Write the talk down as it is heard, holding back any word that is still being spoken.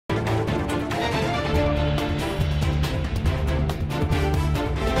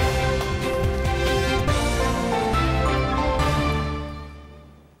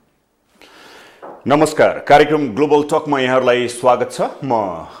नमस्कार, कार्यक्रम ग्लोबल टकमा यहाँहरूलाई स्वागत छ। म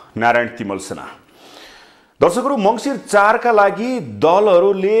नारायण तिमल सेना। दर्शकहरू, मङ्सिर 4 का लागि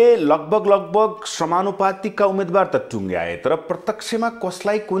दलहरूले लगभग समानुपातिकका उम्मेदवार त टुङ्ग्याए, तर प्रत्यक्षमा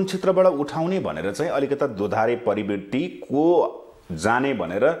कसलाई कुन क्षेत्रबाट उठाउने भनेर चाहिँ अलिकता दोधारे परिवृत्ति को जाने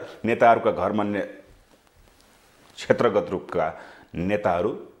भनेर नेताहरूका घरमा क्षेत्रगत रूपका नेताहरू,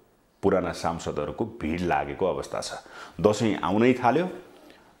 पुराना सांसदहरूको भिड लागेको अवस्था छ। दशैं आउनै थाल्यो,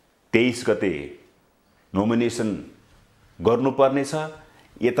 23 गते नोमिनेसन गर्नुपर्नेछ।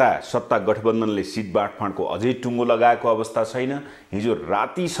 यता सत्ता गठबन्धनले सिट बाँडफाँडको अझै टुङ्गो लगाएको अवस्था छैन। हिजो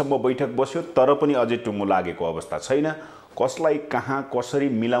रातिसम्म बैठक बस्यो तर पनि अझै टुङ्गो लागेको अवस्था छैन। कसलाई कहाँ कसरी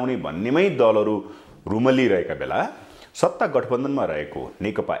मिलाउने भन्नेमै दलहरू रुमलिरहेका बेला सत्ता गठबन्धनमा रहेको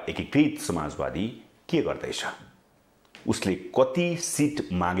नेकपा एकीकृत समाजवादी के गर्दैछ? उसले कति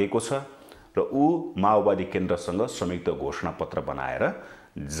सिट मागेको छ र ऊ माओवादी केन्द्रसँग संयुक्त घोषणापत्र बनाएर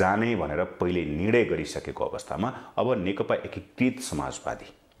जाने भनेर पहिले निर्णय गरिसकेको अवस्थामा अब नेकपा एकीकृत समाजवादी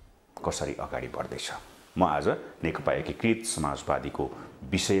कसरी अगाडि बढ्दैछ? म आज नेकपा एकीकृत समाजवादीको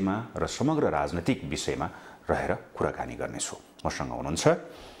विषयमा र समग्र राजनैतिक विषयमा रहेर कुराकानी गर्नेछु। मसँग हुनुहुन्छ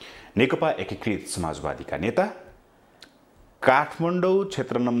नेकपा एकीकृत समाजवादीका नेता, काठमाडौँ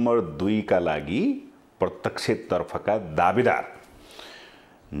क्षेत्र नम्बर 2 का लागि प्रत्यक्षतर्फका दावेदार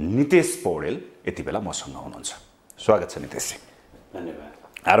नितेश पौडेल यति बेला मसँग हुनुहुन्छ। स्वागत छ नितेशजी। धन्यवाद।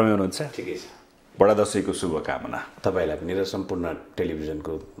 आरामै हुनुहुन्छ? ठिकै छ। बडा दशैंको शुभकामना तपाईलाई पनि र सम्पूर्ण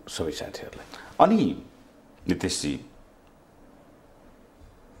टेलिभिजनको सबै साथीहरूलाई। अनि नितेशजी,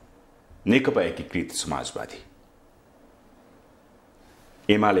 नेकपा एकीकृत समाजवादी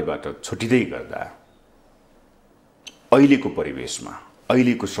एमालेबाट छुटिँदै गर्दा अहिलेको परिवेशमा,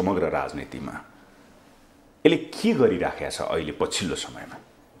 अहिलेको समग्र राजनीतिमा यसले के गरिराखेको छ? अहिले पछिल्लो समयमा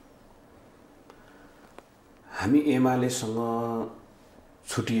हामी एमालेसँग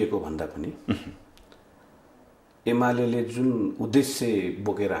छुटिएको भन्दा पनि एमालेले जुन उद्देश्य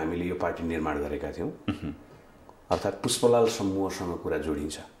बोकेर हामीले यो पार्टी निर्माण गरेका थियौँ, अर्थात् पुष्पलाल समूहसँग कुरा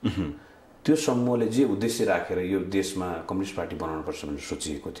जोडिन्छ। त्यो समूहले जे उद्देश्य राखेर यो देशमा कम्युनिस्ट पार्टी बनाउनुपर्छ भनेर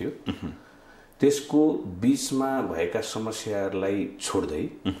सोचिएको थियो, त्यसको बीचमा भएका समस्याहरूलाई छोड्दै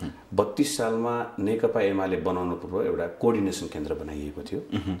 32 सालमा नेकपा एमाले बनाउनु पूर्व एउटा कोअर्डिनेसन केन्द्र बनाइएको थियो।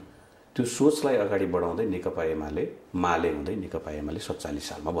 त्यो सोचलाई अगाडि बढाउँदै नेकपा एमाले माले हुँदै नेकपा एमाले 47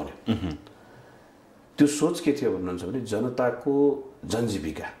 सालमा बन्यो। त्यो सोच के थियो भन्नुहुन्छ भने जनताको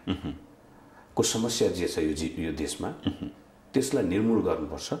जनजीविका को समस्या जे छ यो देशमा, त्यसलाई निर्मूल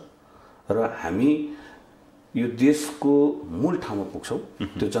गर्नुपर्छ र हामी यो देशको मूल ठाउँमा पुग्छौँ।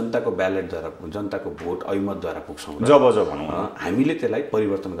 त्यो जनताको ब्यालेटद्वारा, जनताको भोट ऐमतद्वारा पुग्छौँ। जब भनौँ हामीले त्यसलाई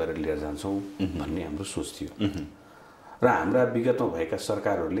परिवर्तन गरेर लिएर जान्छौँ भन्ने हाम्रो सोच थियो। र हाम्रा विगतमा भएका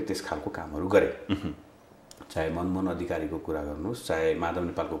सरकारहरूले त्यस खालको कामहरू गरे। चाहे मनमोहन अधिकारीको कुरा गर्नुहोस्, चाहे माधव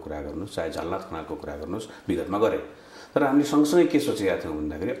नेपालको कुरा गर्नुहोस्, चाहे झलनाथ खनालको कुरा गर्नुहोस्, विगतमा गरे। तर हामीले सँगसँगै के सोचेका थियौँ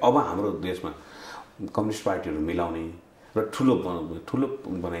भन्दाखेरि अब हाम्रो देशमा कम्युनिस्ट पार्टीहरू मिलाउने र ठुलो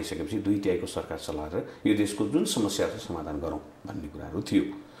बनाइसकेपछि 2/3 सरकार चलाएर यो देशको जुन समस्या छ समाधान गरौँ भन्ने कुराहरू थियो।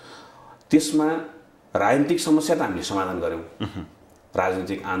 त्यसमा राजनीतिक समस्या त हामीले समाधान गऱ्यौँ,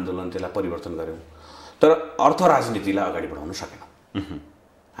 राजनीतिक आन्दोलन त्यसलाई परिवर्तन गऱ्यौँ, तर अर्थ राजनीतिलाई अगाडि बढाउन सकेनौँ।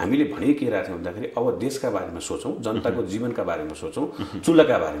 हामीले भने के राख्यौँ भन्दाखेरि अब देशका बारेमा सोचौँ, जनताको जीवनका बारेमा सोचौँ,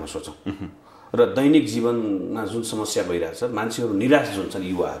 चुल्हाका बारेमा सोचौँ र दैनिक जीवनमा जुन समस्या भइरहेछ, मान्छेहरू निराश जुन छन्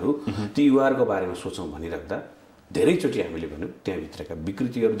युवाहरू, ती युवाहरूको बारेमा सोचौँ भनिराख्दा धेरैचोटि हामीले भन्यौँ त्यहाँभित्रका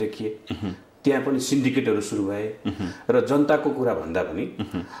विकृतिहरू देखिए, त्यहाँ पनि सिन्डिकेटहरू सुरु भए र जनताको कुरा भन्दा पनि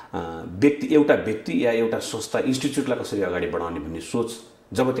एउटा व्यक्ति या एउटा संस्था, इन्स्टिच्युटलाई कसरी अगाडि बढाउने भन्ने सोच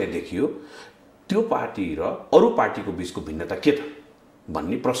जब त्यहाँ देखियो, त्यो पार्टी र अरू पार्टीको बीचको भिन्नता के त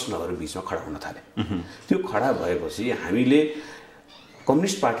भन्ने प्रश्नहरू बीचमा खडा हुन थाले। त्यो खडा भएपछि हामीले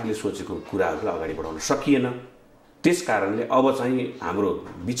कम्युनिस्ट पार्टीले सोचेको कुराहरूलाई अगाडि बढाउन सकिएन। त्यस कारणले अब चाहिँ हाम्रो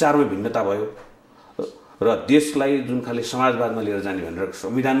विचारमा भिन्नता भयो र देशलाई जुन खाले समाजवादमा लिएर जाने भनेर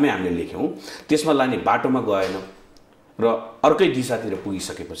संविधानमै हामीले लेख्यौँ, त्यसमा लाने बाटोमा गएन र अर्कै दिशातिर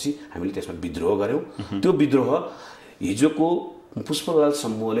पुगिसकेपछि हामीले त्यसमा विद्रोह गऱ्यौँ। त्यो विद्रोह हिजोको पुष्पलाल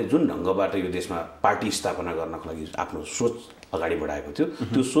समूहले जुन ढङ्गबाट यो देशमा पार्टी स्थापना गर्नको लागि आफ्नो सोच अगाडि बढाएको थियो,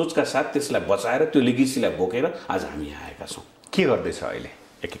 त्यो सोचका साथ त्यसलाई बचाएर त्यो लिगेसीलाई बोकेर आज हामी यहाँ आएका छौँ। के गर्दैछ अहिले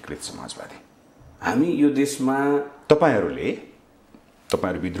एकीकृत समाजवादी? हामी यो देशमा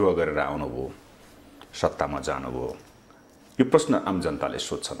तपाईँहरू विद्रोह गरेर आउनुभयो, सत्तामा जानुभयो। यो प्रश्न आम जनताले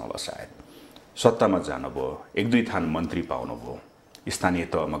सोध्छन् होला सायद। सत्तामा जानुभयो, 1-2 थान मन्त्री पाउनुभयो, स्थानीय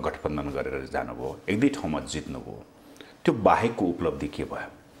तहमा गठबन्धन गरेर जानुभयो, 1-2 ठाउँमा जित्नुभयो, त्यो बाहेकको उपलब्धि के भयो?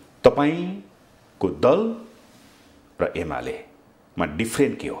 तपाईँको दल र एमालेमा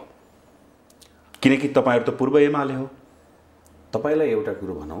डिफ्रेन्ट के हो? किनकि तपाईँहरू त पूर्व एमाले हो। तपाईलाई एउटा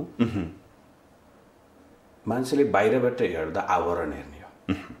कुरो भनौँ, मान्छेले बाहिरबाट हेर्दा आवरण हेर्ने हो।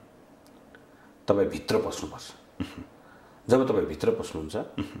 तपाईँ भित्र पस्नुपर्छ। जब तपाईँ भित्र पस्नुहुन्छ,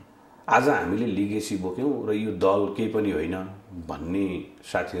 आज हामीले लिगेसी बोक्यौँ र यो दल केही पनि होइन भन्ने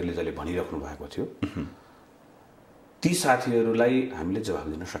साथीहरूले जसले भनिराख्नु भएको थियो, ती साथीहरूलाई हामीले जवाब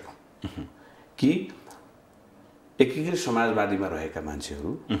दिन सक्यौँ कि एकीकृत समाजवादीमा रहेका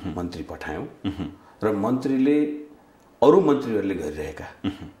मान्छेहरू मन्त्री पठायौँ र मन्त्रीले अरू मन्त्रीहरूले गरिरहेका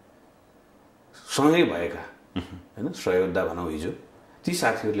सँगै भएका होइन सहयोद्धा भनौँ हिजो ती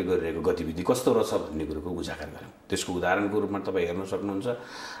साथीहरूले गरिरहेको गतिविधि कस्तो रहेछ भन्ने कुरोको उजागर गऱ्यौँ। त्यसको उदाहरणको रूपमा तपाईँ हेर्न सक्नुहुन्छ,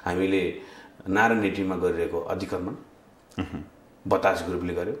 हामीले नारायणहिटीमा गरिरहेको अतिक्रमण बतास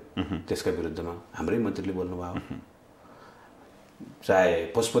ग्रुपले गर्यो, त्यसका विरुद्धमा हाम्रै मन्त्रीले बोल्नुभयो। चाहे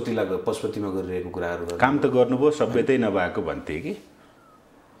पशुपतिमा गरिरहेको कुराहरू काम त गर्नुभयो, सभ्यतै नभएको भन्थे कि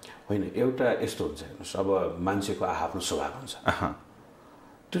होइन। एउटा यस्तो हुन्छ, हेर्नुहोस्, अब मान्छेको आफ्नो स्वभाव हुन्छ।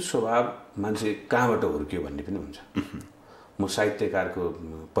 त्यो स्वभाव मान्छे कहाँबाट हुर्कियो भन्ने पनि हुन्छ। म साहित्यकारको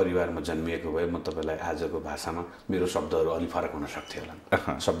परिवारमा जन्मिएको भए म तपाईँलाई आजको भाषामा मेरो शब्दहरू अलि फरक हुन सक्थ्यो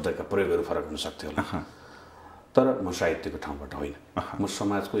होला, शब्दका प्रयोगहरू फरक हुन सक्थ्यो होला, तर म साहित्यको ठाउँबाट होइन। म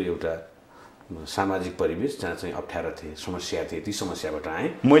समाजको एउटा सामाजिक परिवेश जहाँ चाहिँ अप्ठ्यारो थिए, समस्या थिए, ती समस्याबाट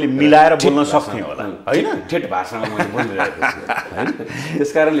आएँ। मैले मिलाएर बोल्न सक्थेँ होला, होइन? ठेट भाषामा मैले बोलिरहेको छु, होइन?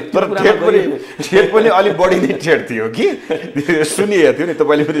 त्यस कारणले ठेट पनि अलिक बढी नै ठेट थियो कि सुनिएको थियो नि,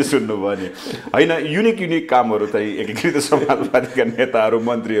 तपाईँले पनि सुन्नुभयो नि, होइन? युनिक कामहरू चाहिँ एकीकृत समाजवादीका नेताहरू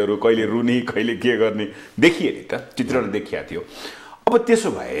मन्त्रीहरू कहिले रुने कहिले के गर्ने देखिए नि त, चित्रण देखिएको थियो। अब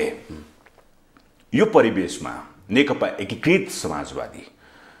त्यसो भए यो परिवेशमा नेकपा एकीकृत समाजवादी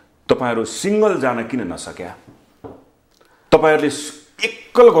तपाईहरू सिङ्गल जान किन नसक्या? तपाईहरूले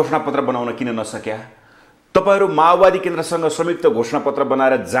एकल घोषणापत्र बनाउन किन नसक्या? तपाईहरू माओवादी केन्द्रसँग संयुक्त घोषणापत्र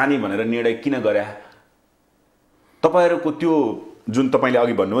बनाएर जाने भनेर निर्णय किन गर्या? तपाईहरूको त्यो जुन तपाईँले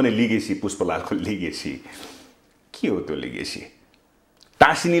अघि भन्नुभयो नि लिगेसी, पुष्पलालको लिगेसी, के हो त्यो लिगेसी?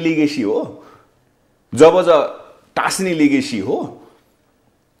 टाँसिने लिगेसी हो? जब टाँसिने लिगेसी हो?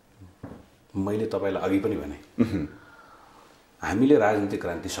 मैले तपाईँलाई अघि पनि भने हामीले राजनीतिक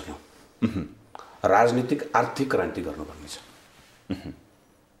क्रान्ति सक्यौँ, राजनीतिक आर्थिक क्रान्ति गर्नुपर्ने छ।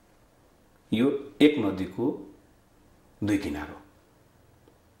 यो एक नदीको दुई किनार हो।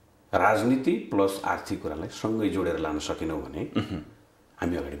 राजनीति प्लस आर्थिक कुरालाई सँगै जोडेर लान सकेनौँ भने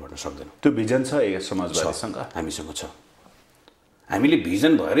हामी अगाडि बढ्न सक्दैनौँ। त्यो भिजन छ समाजवादीसँग, हामीसँग छ। हामीले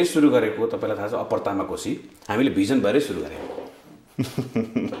भिजन भएरै सुरु गरेको, तपाईँलाई थाहा छ, अपरतामा कोसी हामीले भिजन भएरै सुरु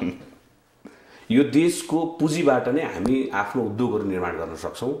गरेको। यो देशको पुँजीबाट नै हामी आफ्नो उद्योगहरू निर्माण गर्न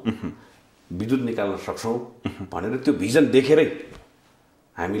सक्छौँ, विद्युत निकाल्न सक्छौँ भनेर त्यो भिजन देखेरै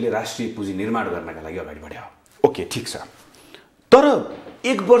हामीले राष्ट्रिय पुँजी निर्माण गर्नका लागि अगाडि बढ्यौँ। ओके, ठिक छ। तर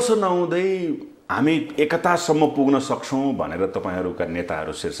एक वर्ष नहुँदै हामी एकतासम्म पुग्न सक्छौँ भनेर तपाईँहरूका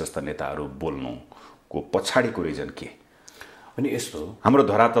नेताहरू, शीर्षस्थ नेताहरू बोल्नुको पछाडिको रिजन के? अनि यस्तो हाम्रो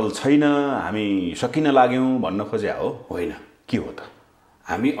धरातल छैन, हामी सकिन लाग्यौँ भन्न खोज्या हो? होइन। के हो त?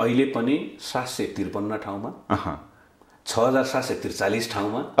 हामी अहिले पनि 753 ठाउँमा, 6743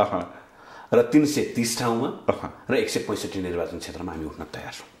 ठाउँमा र 330 ठाउँमा र 165 निर्वाचन क्षेत्रमा हामी उठ्न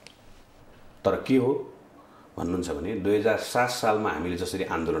तयार छौँ। तर के हो भन्नुहुन्छ भने 2007 सालमा हामीले जसरी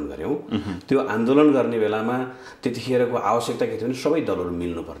आन्दोलन गऱ्यौँ, त्यो आन्दोलन गर्ने बेलामा त्यतिखेरको आवश्यकता के थियो भने सबै दलहरू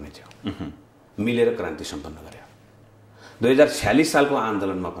मिल्नुपर्ने थियो, मिलेर क्रान्ति सम्पन्न गर्यो। 2046 सालको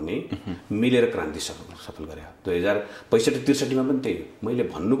आन्दोलनमा पनि मिलेर क्रान्ति सफल गर्यो। 2065-63 मा पनि त्यही हो। मैले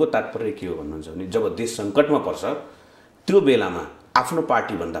भन्नुको तात्पर्य के हो भन्नुहुन्छ भने जब देश सङ्कटमा पर्छ त्यो बेलामा आफ्नो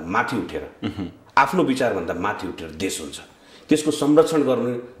पार्टीभन्दा माथि उठेर, आफ्नो विचारभन्दा माथि उठेर देश हुन्छ, त्यसको संरक्षण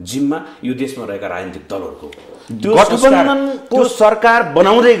गर्ने जिम्मा यो देशमा रहेका राजनीतिक दलहरूको। गठबन्धनको सरकार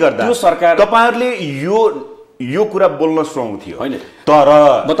बनाउँदै गर्दा त्यो सरकार तपाईहरुले यो कुरा बोल्न सुहाउँथ्यो होइन? तर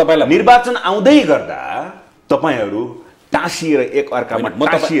म तपाईलाई निर्वाचन आउँदै गर्दा तपाईहरु टाँसिएर एक अर्कामा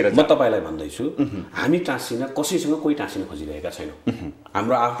टाँसिएर, म तपाईलाई भन्दैछु, हामी टाँसिन, कसैसँग कोही टाँसिन खोजिरहेका छैनौँ।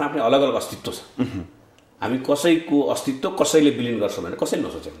 हाम्रो आफ्नो आफ्नै अलग अलग अस्तित्व छ। हामी कसैको अस्तित्व कसैले विलीन गर्छ भनेर कसैले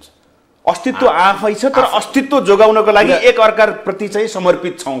नसोचेको छ। अस्तित्व आफै छ, तर अस्तित्व जोगाउनको लागि एक अर्काप्रति चाहिँ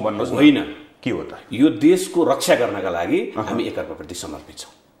समर्पित छौँ भन्नुहोस्। होइन, के हो त? यो देशको रक्षा गर्नका लागि हामी एक अर्काप्रति समर्पित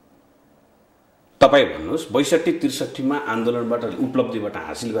छौँ। तपाईँ भन्नुहोस् 62-63 मा आन्दोलनबाट उपलब्धिबाट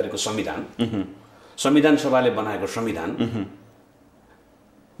हासिल गरेको संविधान सभाले बनाएको संविधान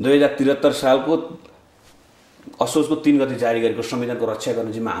 2073 सालको असोजको 3 गते जारी गरेको संविधानको रक्षा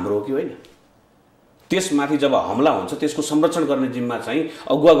गर्ने जिम्मा हाम्रो हो कि होइन? त्यसमाथि जब हमला हुन्छ त्यसको संरक्षण गर्ने जिम्मा चाहिँ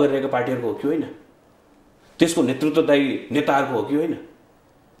अगुवा गरिरहेको पार्टीहरूको हो कि होइन? त्यसको नेतृत्वदायी नेताहरूको हो कि होइन?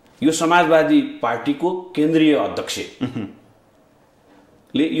 यो समाजवादी पार्टीको केन्द्रीय अध्यक्षले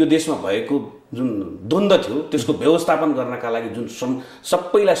यो देशमा भएको जुन द्वन्द्व थियो त्यसको व्यवस्थापन गर्नका लागि जुन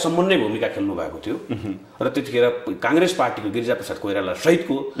सबैलाई समन्वय भूमिका खेल्नु भएको थियो र त्यतिखेर काङ्ग्रेस पार्टीको गिरिजाप्रसाद कोइराला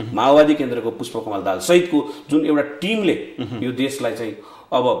सहितको माओवादी केन्द्रको पुष्पकमल दाहाल सहितको जुन एउटा टिमले यो देशलाई चाहिँ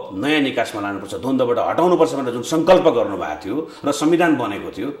अब नयाँ निकासमा लानुपर्छ, द्वन्द्वबाट हटाउनुपर्छ भनेर जुन सङ्कल्प गर्नुभएको थियो र संविधान बनेको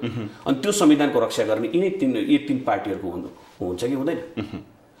थियो, अनि त्यो संविधानको रक्षा गर्ने यी तीन पार्टीहरूको हुन्छ कि हुँदैन?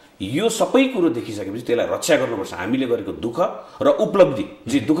 यो सबै कुरो देखिसकेपछि त्यसलाई रक्षा गर्नुपर्छ। हामीले गरेको दुःख र उपलब्धि,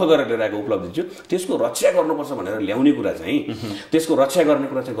 जे दुःख गरेर लिएर आएको उपलब्धि थियो त्यसको रक्षा गर्नुपर्छ भनेर ल्याउने कुरा चाहिँ, त्यसको रक्षा गर्ने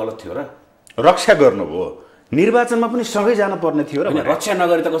कुरा चाहिँ गलत थियो र? रक्षा गर्नुभयो, निर्वाचनमा पनि सँगै जानुपर्ने थियो र? रक्षा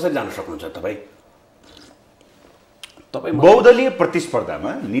नगरी त कसरी जान सक्नुहुन्छ तपाईँ? बहुदलीय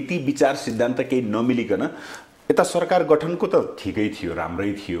प्रतिस्पर्धामा नीति विचार सिद्धान्त केही नमिलिकन यता सरकार गठनको त ठिकै थियो,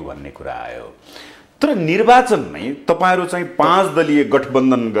 राम्रै थियो भन्ने कुरा आयो। तर निर्वाचनमै तपाईहरु चाहिँ 5 दलीय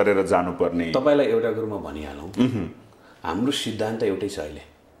गठबन्धन गरेर जानुपर्ने। तपाईलाई एउटा कुरो म भनिहालौँ, हाम्रो सिद्धान्त एउटै छ। अहिले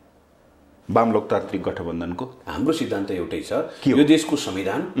वाम लोकतान्त्रिक गठबन्धनको हाम्रो सिद्धान्त एउटै छ, यो देशको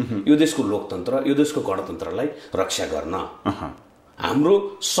संविधान, यो देशको लोकतन्त्र, यो देशको गणतन्त्रलाई रक्षा गर्न,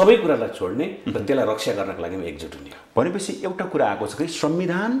 हाम्रो सबै कुरालाई छोड्ने र त्यसलाई रक्षा गर्नका लागि एकजुट हुने। भनेपछि एउटा कुरा आएको छ कि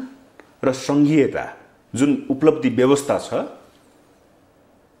संविधान र संघीयता जुन उपलब्धि व्यवस्था छ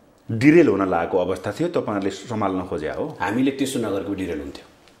डिरेल हुन लागेको अवस्था थियो, तपाईहरुले सम्हाल्न खोज्या हो। हामीले त्यसो नगरेको डिरेल हुन्थ्यो,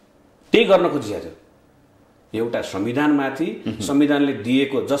 त्यही गर्न खोजिया थियो। एउटा संविधानमाथि संविधानले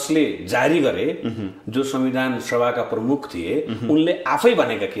दिएको, जसले जारी गरे, जो संविधान सभाका प्रमुख थिए, उनले आफै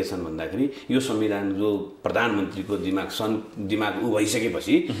भनेका के छन् भन्दाखेरि यो संविधान जो प्रधानमन्त्रीको दिमाग उ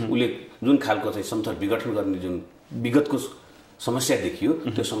भइसकेपछि उसले जुन खालको चाहिँ संसद विघटन गर्ने जुन विगतको समस्या देखियो,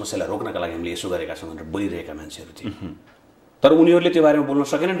 त्यो समस्यालाई रोक्नका लागि हामीले यसो गरेका छौँ भनेर बोलिरहेका मान्छेहरू थिए। तर उनीहरूले त्यो बारेमा बोल्न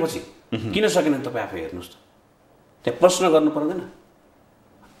सकेनन्। पछि किन सकेनन् तपाईँ आफै हेर्नुहोस् त। त्यहाँ प्रश्न गर्नु पर्दैन।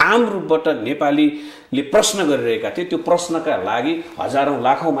 आम रूपबाट नेपालीले प्रश्न गरिरहेका थिए, त्यो प्रश्नका लागि हजारौं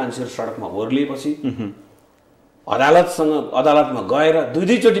लाखौं मान्छेहरू सडकमा ओर्लिएपछि अदालतमा गएर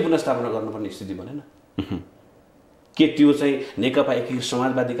दुईचोटि पुनर्स्थापना गर्नुपर्ने स्थिति बनेन। के त्यो चाहिँ नेकपा एकीकृत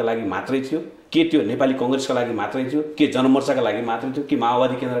समाजवादीका लागि मात्रै थियो? के त्यो नेपाली कांग्रेसका लागि मात्रै थियो? के जनमोर्चाका लागि मात्रै थियो? के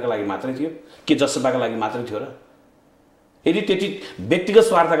माओवादी केन्द्रका लागि मात्रै थियो? के जसपाका लागि मात्रै थियो र? यदि त्यति व्यक्तिगत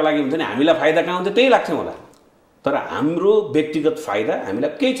स्वार्थका लागि हुन्थ्यो भने हामीलाई फाइदा कहाँ हुन्थ्यो? त्यही लाग्थ्यो होला। तर हाम्रो व्यक्तिगत फाइदा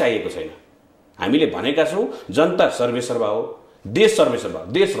हामीलाई केही चाहिएको छैन। हामीले भनेका छौँ जनता सर्वेसर्वा हो, देश सर्वेसर्वा।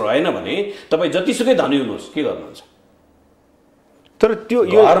 देश रहेन भने तपाईँ जतिसुकै धनी हुनुहोस्, के गर्नुहुन्छ? तर त्यो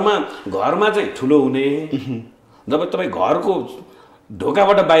घरमा चाहिँ ठुलो हुने, जब तपाईँ घरको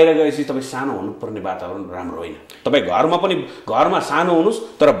ढोकाबाट बाहिर गएपछि तपाईँ सानो हुनुपर्ने वातावरण राम्रो होइन। तपाईँ घरमा सानो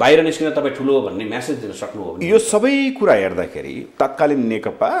हुनुहोस्, तर बाहिर निस्किन तपाईँ ठुलो हो भन्ने मेसेज दिन सक्नु हो भने। यो सबै कुरा हेर्दाखेरि तत्कालीन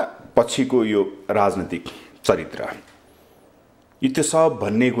नेकपा पछिको यो राजनीतिक चरित्र यो त्यो सब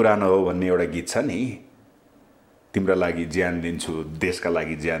भन्ने कुरा न हो भन्ने एउटा गीत छ नि, तिम्रो लागि ज्यान दिन्छु, देशका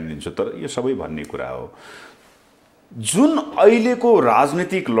लागि ज्यान दिन्छु, तर यो सबै भन्ने कुरा हो। जुन अहिलेको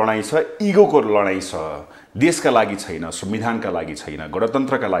राजनीतिक लडाईँ छ, इगोको लडाईँ छ, देशका लागि छैन, संविधानका लागि छैन,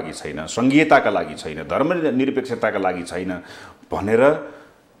 गणतन्त्रका लागि छैन, संघीयताका लागि छैन, धर्मनिरपेक्षताका लागि छैन भनेर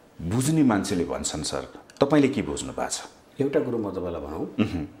बुझ्ने मान्छेले भन्छन्। सर, तपाईले के बुझ्नु भएको छ? एउटा कुरो म तपाईलाई भनौँ,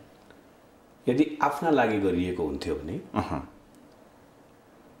 यदि आफ्ना लागि गरिएको हुन्थ्यो भने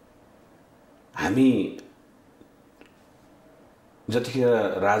हामी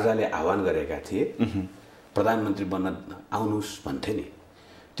जतिखेर राजाले आह्वान गरेका थिए प्रधानमन्त्री बन्न आउनुहोस् भन्थे नि,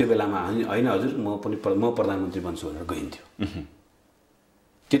 त्यो बेलामा होइन हजुर म प्रधानमन्त्री बन्छु भनेर गइन्थ्यो।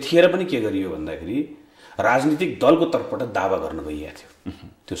 त्यतिखेर पनि के गरियो भन्दाखेरि राजनीतिक दलको तर्फबाट दावा गर्न गइएको थियो।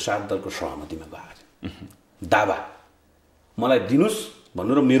 त्यो 7 दलको सहमतिमा गएको थियो। दावा मलाई दिनुस्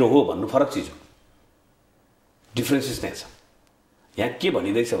भन्नु र मेरो हो भन्नु फरक चिज हो, डिफरेन्सेस त्यहाँ छ। यहाँ के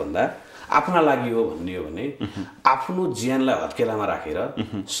भनिँदैछ भन्दा आफ्ना लागि हो भन्ने हो भने आफ्नो ज्यानलाई हत्केलामा राखेर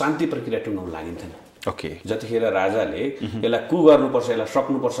शान्ति प्रक्रिया टुङ्गाउन लागिन्थेन। ओके, जतिखेर राजाले यसलाई कु गर्नुपर्छ, यसलाई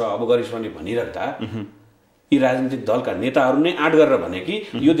सक्नुपर्छ, अब गरिस् भने भनिराख्दा यी राजनीतिक दलका नेताहरू नै आँट गरेर भने कि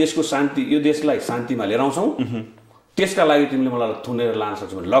यो देशको शान्ति, यो देशलाई शान्तिमा लिएर आउँछौँ, त्यसका लागि तिमीले मलाई थुनेर लान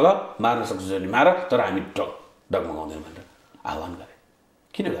सक्छौ भने लग, मार्न सक्छौ भने मार, तर हामी डगमगाउँदैन भनेर आह्वान गरे।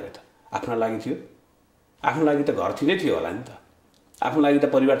 किन गरे त? आफ्ना लागि थियो। आफ्नो लागि त घर थिँदै थियो होला नि त, आफ्नो लागि त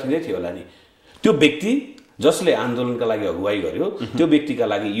परिवार थिँदै थियो होला नि। त्यो व्यक्ति जसले आन्दोलनका लागि अगुवाई गर्यो, त्यो व्यक्तिका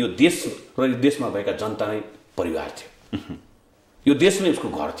लागि यो देश र यो देशमा भएका जनता नै परिवार थियो, यो देश नै उसको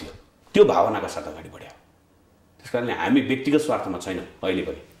घर थियो। त्यो भावनाका साथ अगाडि बढ्यो। त्यसकारणले हामी व्यक्तिगत स्वार्थमा छैन अहिले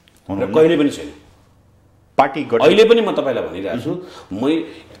पनि र कहिले पनि छैन। पार्टी अहिले पनि म तपाईँलाई भनिरहेको छु,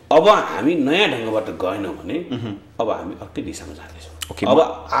 अब हामी नयाँ ढङ्गबाट गएनौँ भने अब हामी अर्कै दिशामा जाँदैछौँ। अब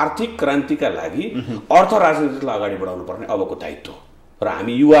आर्थिक क्रान्तिका लागि अर्थ राजनीतिलाई अगाडि बढाउनु पर्ने अबको दायित्व हो र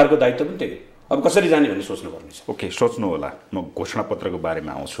हामी युवाहरूको दायित्व पनि त्यही अब कसरी जाने भन्ने सोच्नुपर्ने छ। ओके, सोच्नु होला। म घोषणापत्रको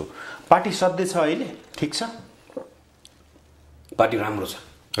बारेमा आउँछु। पार्टी सधैँ छ अहिले? ठिक छ? पार्टी राम्रो छ।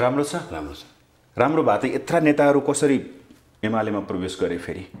 राम्रो छ? राम्रो छ। राम्रो भए त यत्रा नेताहरू कसरी एमालेमा प्रवेश गरे?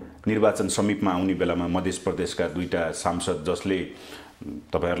 फेरि निर्वाचन समीपमा आउने बेलामा मध्य प्रदेशका 2टा सांसद जसले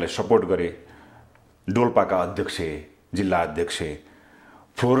तपाईँहरूलाई सपोर्ट गरे, डोल्पाका अध्यक्ष, जिल्ला अध्यक्ष,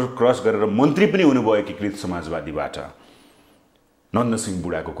 फ्लोर क्रस गरेर मन्त्री पनि हुनुभयो एकीकृत समाजवादीबाट, नन्दसिंह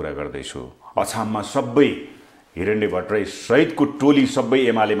बुढाको कुरा गर्दैछु। अछाममा सबै हिरण्य भट्टराई सहितको टोली सबै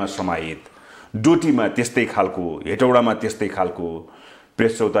एमालेमा समाहित, डोटीमा त्यस्तै खालको, हेटौडामा त्यस्तै खालको,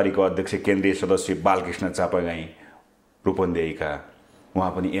 प्रेस चौतारीको अध्यक्ष केन्द्रीय सदस्य बालकृष्ण चापागाई रूपन्देहीका,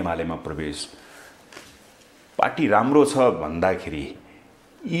 उहाँ पनि एमालेमा प्रवेश। पार्टी राम्रो छ भन्दाखेरि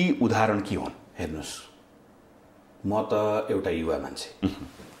यी उदाहरण के हुन्? हेर्नुहोस्, म त एउटा युवा मान्छे।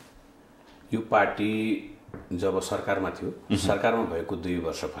 यो पार्टी जब सरकारमा थियो, सरकारमा भएको 2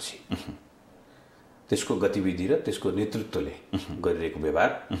 वर्षपछि त्यसको गतिविधि र त्यसको नेतृत्वले गरिरहेको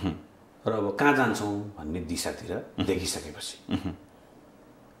व्यवहार र अब कहाँ जान्छौँ भन्ने दिशातिर देखिसकेपछि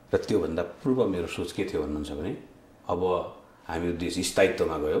र त्योभन्दा पूर्व मेरो सोच के थियो भन्नुहुन्छ भने अब हामी यो देश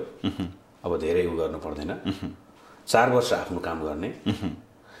स्थायित्वमा गयो, अब धेरै उ गर्नु पर्दैन, 4 वर्ष आफ्नो काम गर्ने,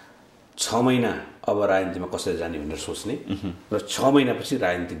 6 महिना अब राजनीतिमा कसरी जाने भनेर सोच्ने र 6 महिनापछि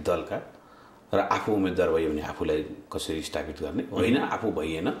राजनीतिक दलका र आफू उम्मेदवार भयो भने आफूलाई कसरी स्थापित गर्ने, होइन आफू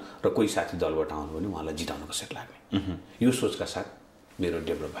भइएन र कोही साथी दलबाट आउनु भने उहाँलाई जिताउन कसरी लाग्ने, यो सोचका साथ मेरो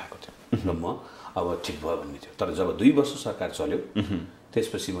डेभलप भएको थियो र म अब ठिक भयो भन्ने थियो। तर जब 2 वर्ष सरकार चल्यो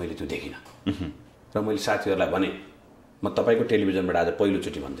त्यसपछि मैले त्यो देखिनँ र मैले साथीहरूलाई भने, म तपाईँको टेलिभिजनबाट आज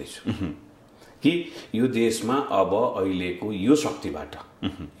पहिलोचोटि भन्दैछु कि यो देशमा अब अहिलेको यो शक्तिबाट,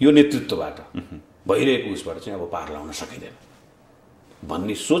 यो नेतृत्वबाट भइरहेको उसबाट चाहिँ अब पार लाउन सकिँदैन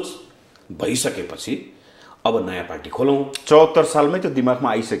भन्ने सोच भइसकेपछि अब नयाँ पार्टी खोलौँ। 74 सालमै त्यो दिमागमा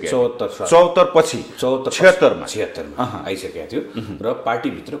आइसक्यो। 74 पछि 76 मा आइसकेको थियो र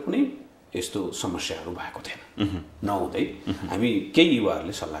पार्टीभित्र कुनै यस्तो समस्याहरू भएको थिएन। नहुँदै हामी केही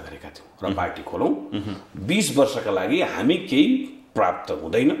युवाहरूले सल्लाह गरेका थियौँ र पार्टी खोलौँ, 20 वर्षका लागि हामी केही प्राप्त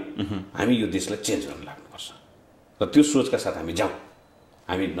हुँदैन, हामी यो देशलाई चेन्ज गर्न लाग्नुपर्छ र त्यो सोचका साथ हामी जाउँ,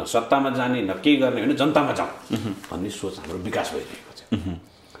 हामी न सत्तामा जाने न केही गर्ने होइन, जनतामा जाउँ भन्ने सोच हाम्रो विकास भइरहेको थियो।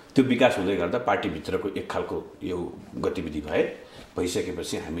 त्यो विकास हुँदै गर्दा पार्टीभित्रको एक खालको यो गतिविधि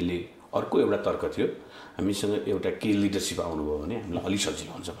भइसकेपछि हामीले अर्को एउटा तर्क थियो, हामीसँग एउटा के लिडरसिप आउनुभयो भने हामीलाई अलि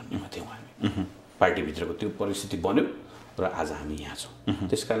सजिलो हुन्छ भन्नेमा थियौँ हामी। पार्टीभित्रको त्यो परिस्थिति बन्यो र आज हामी यहाँ छौँ।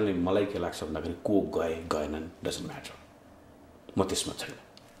 त्यस कारणले मलाई के लाग्छ भन्दाखेरि को गएनन् डजन्ट म्याटर, म त्यसमा छैन।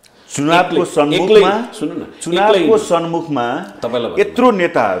 चुनावको सन्मुखमा यत्रो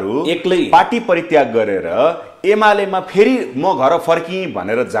नेताहरू एक्लै पार्टी परित्याग गरेर एमालेमा फेरि म घर फर्किएँ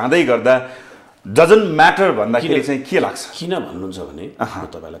भनेर जाँदै गर्दा डजन्ट म्याटर भन्दाखेरि चाहिँ के लाग्छ? किन भन्नुहुन्छ भने म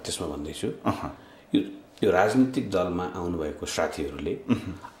तपाईँलाई त्यसमा भन्दैछु, यो राजनीतिक दलमा आउनुभएको साथीहरूले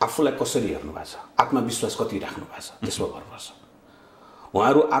आफूलाई कसरी हेर्नु भएको छ, आत्मविश्वास कति राख्नु भएको छ त्यसमा भर पर्छ।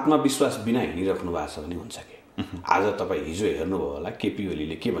 उहाँहरू आत्मविश्वास बिना हिँडिराख्नु भएको छ भने हुन्छ कि आज तपाईँ हिजो हेर्नुभयो होला केपी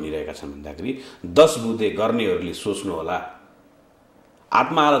ओलीले के भनिरहेका छन् भन्दाखेरि 10 बुँदे गर्नेहरूले सोच्नु होला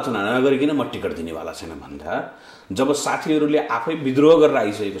आत्मआलोचना नगरिकन म टिकट दिनेवाला छैन भन्दा जब साथीहरूले आफै विद्रोह गरेर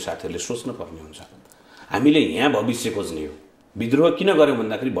आइसकेको साथीहरूले सोच्न पर्ने हुन्छ। हामीले यहाँ भविष्य खोज्ने हो। विद्रोह किन गर्यौँ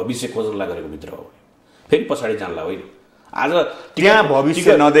भन्दाखेरि भविष्य खोज्नलाई गरेको विद्रोह हो, फेरि पछाडि जानला होइन। आज त्यहाँ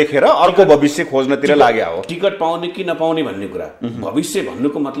भविष्य नदेखेर अर्को भविष्य खोज्नतिर लाग्या हो। टिकट पाउने कि नपाउने भन्ने कुरा, भविष्य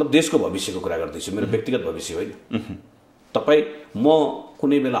भन्नुको मतलब देशको भविष्यको कुरा गर्दैछु, मेरो व्यक्तिगत भविष्य होइन। तपाईँ म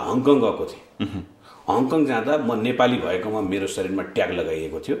कुनै बेला हङकङ गएको थिएँ, हङकङ जाँदा म नेपाली भएकोमा मेरो शरीरमा ट्याग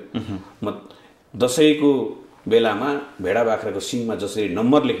लगाइएको थियो। म दसैँको बेलामा भेडा बाख्राको सिङमा जसरी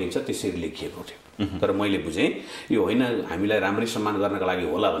नम्बर लेखिन्छ त्यसरी लेखिएको थियो, तर मैले बुझेँ यो होइन हामीलाई राम्रै सम्मान गर्नको लागि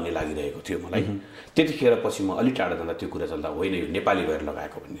होला भन्ने लागिरहेको थियो मलाई। त्यतिखेर पछि म अलि टाढा जाँदा त्यो कुरा चल्दा होइन यो नेपाली भएर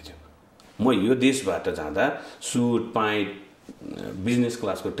लगाएको भन्ने थियो। म यो देशबाट जाँदा सुट प्यान्ट बिजनेस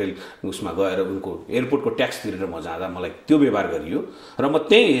क्लासको उसमा गएर उनको एयरपोर्टको ट्याक्स तिरेर म जाँदा मलाई त्यो व्यवहार गरियो र म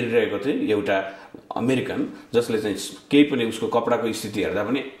त्यही हेरिरहेको थिएँ एउटा अमेरिकन जसले चाहिँ केही पनि उसको कपडाको स्थिति हेर्दा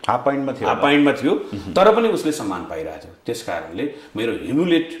पनि हाफ प्यान्टमा थियो तर पनि उसले सम्मान पाइरहेको थियो। त्यस कारणले मेरो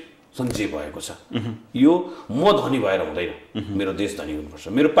ह्युमिलेट जे भएको छ यो म धनी भएर हुँदैन, मेरो देश धनी हुनुपर्छ,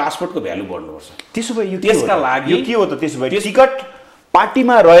 मेरो पासपोर्टको भ्यालु बढ्नुपर्छ। त्यसो भए त्यसका लागि के हो त? त्यसो भए टिकट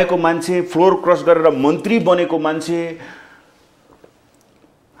पार्टीमा रहेको मान्छे, फ्लोर क्रस गरेर मन्त्री बनेको मान्छे,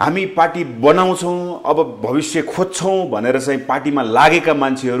 हामी पार्टी बनाउँछौँ अब भविष्य खोज्छौँ भनेर चाहिँ पार्टीमा लागेका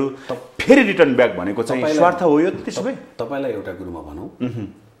मान्छेहरू फेरि रिटर्न ब्याक भनेको चाहिँ स्वार्थ हो यो? त्यसो भए तपाईँलाई एउटा कुरोमा भनौँ,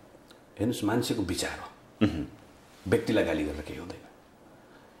 हेर्नुहोस् मान्छेको विचार हो, व्यक्तिलाई गाली गरेर केही हुँदैन।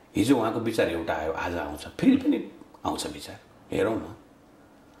 हिजो उहाँको विचार एउटा आयो, आज आउँछ, फेरि पनि आउँछ विचार, हेरौँ न।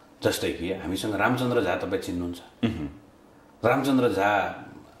 जस्तै कि हामीसँग रामचन्द्र झा तपाईँ चिन्नुहुन्छ रामचन्द्र झा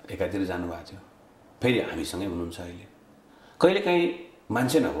एकातिर जानुभएको थियो फेरि हामीसँगै हुनुहुन्छ अहिले कहिलेकाहीँ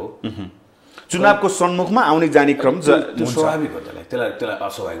मान्छे नहो चुनावको सन्मुखमा आउने जाने क्रम त्यो स्वाभाविक हो त्यसलाई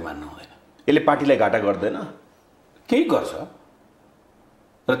अस्वाभाविक मान्नु हुँदैन यसले पार्टीलाई घाटा गर्दैन केही गर्छ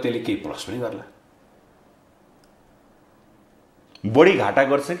र त्यसले केही प्लस पनि गर्ला बढी घाटा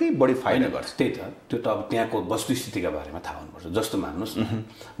गर्छ कि बढी फाइदा गर्छ त्यही त त्यो त अब त्यहाँको वस्तुस्थितिका बारेमा थाहा हुनुपर्छ जस्तो मान्नुहोस् न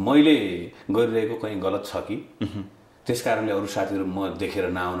मैले गरिरहेको कहीँ गलत छ कि त्यस कारणले अरू साथीहरू म देखेर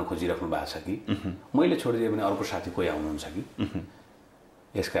नआउन खोजिराख्नु भएको छ कि मैले छोडिदिएँ भने अर्को साथी कोही आउनुहुन्छ कि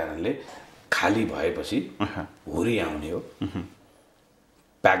यस कारणले खाली भएपछि हुरी आउने हो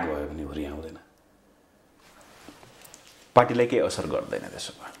प्याक भयो भने हुरी आउँदैन पार्टीलाई केही असर गर्दैन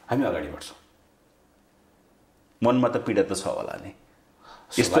त्यसो भए हामी अगाडि बढ्छौँ मनमा त पीडा त छ होला नि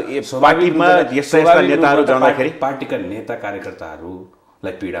यस्तो पार्टीमा यस्ता नेताहरू जाँदाखेरि पार्टीका नेता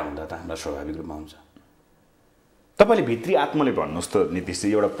कार्यकर्ताहरूलाई पीडा हुँदा त हामीलाई स्वाभाविक रूपमा हुन्छ तपाईँले भित्री आत्माले भन्नुहोस् त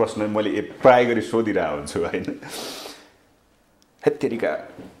नीतिशजी एउटा प्रश्न मैले प्राय गरी सोधिरहेको हुन्छु होइन हेत्तेरिका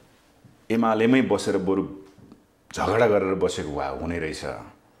एमालेमै बसेर बरु झगडा गरेर बसेको भए हुने रहेछ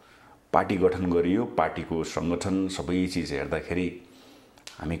पार्टी गठन गरियो पार्टीको सङ्गठन सबै चिज हेर्दाखेरि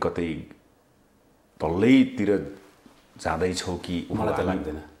हामी कतै तल्लैतिर जाँदैछौँ कि मलाई त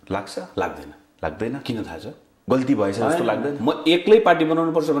लाग्दैन लाग्दैन किन थाहा छ गल्ती भएछ जस्तो लाग्दैन म एक्लै पार्टी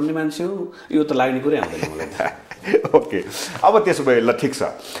बनाउनु पर्छ भन्ने मान्छे हो यो त लाग्ने कुरै आउँदैन मलाई त ओके अब त्यसो भए ल ठिक छ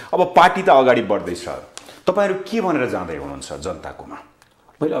अब पार्टी त अगाडि बढ्दैछ तपाईँहरू के भनेर जाँदै हुनुहुन्छ जनताकोमा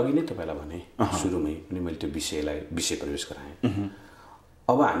मैले अघि नै तपाईँलाई भने सुरुमै पनि मैले त्यो विषय प्रवेश गराएँ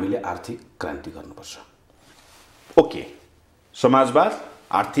अब हामीले आर्थिक क्रान्ति गर्नुपर्छ ओके समाजवाद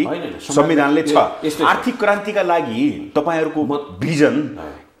आर्थिक संविधानले छ आर्थिक क्रान्तिका लागि तपाईँहरूको भिजन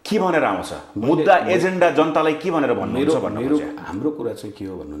के भनेर आउँछ मुद्दा एजेन्डा जनतालाई के भनेर भन्नुहुन्छ हाम्रो कुरा चाहिँ के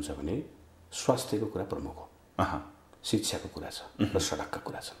हो भन्नुहुन्छ भने स्वास्थ्यको कुरा प्रमुख हो शिक्षाको कुरा छ र सडकका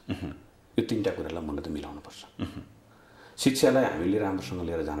कुरा छ यो तीनटा कुरालाई मूलत मिलाउनुपर्छ शिक्षालाई हामीले राम्रोसँग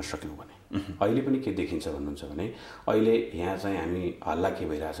लिएर जान सक्यौँ भने अहिले पनि के देखिन्छ भन्नुहुन्छ भने अहिले यहाँ चाहिँ हामी हल्ला के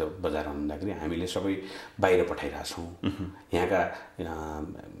भइरहेछ बजारमा भन्दाखेरि हामीले सबै बाहिर पठाइरहेछौँ यहाँका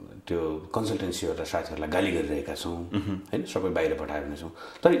त्यो कन्सल्टेन्सीहरूलाई साथीहरूलाई गाली गरिरहेका छौँ होइन सबै बाहिर पठायो भने छौँ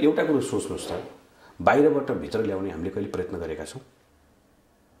तर एउटा कुरो सोच्नुहोस् त बाहिरबाट भित्र ल्याउने हामीले कहिले प्रयत्न गरेका छौँ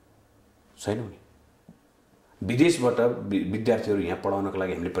छैनौँ नि विदेशबाट विद्यार्थीहरू यहाँ पढाउनको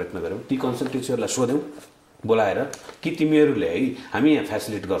लागि हामीले प्रयत्न गऱ्यौँ ती कन्सल्टेन्सीहरूलाई सोध्यौँ बोलाएर कि तिमीहरूले है हामी यहाँ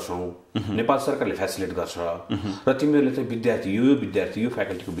फेसिलिट गर्छौँ नेपाल सरकारले फेसिलिट गर्छ र तिमीहरूले चाहिँ विद्यार्थी यो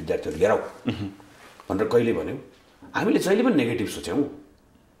फ्याकल्टीको विद्यार्थीहरू लिएर आऊ भनेर कहिले भन्यौँ हामीले जहिले पनि नेगेटिभ सोच्यौँ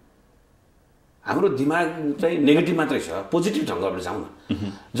हाम्रो दिमाग चाहिँ नेगेटिभ मात्रै छ पोजिटिभ ढङ्गबाट जाउँ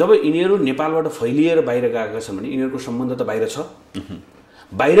न जब यिनीहरू नेपालबाट फैलिएर बाहिर गएका छन् भने यिनीहरूको सम्बन्ध त बाहिर छ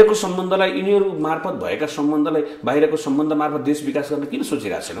बाहिरको सम्बन्धलाई यिनीहरू मार्फत भएका सम्बन्धलाई बाहिरको सम्बन्ध मार्फत देश विकास गर्न किन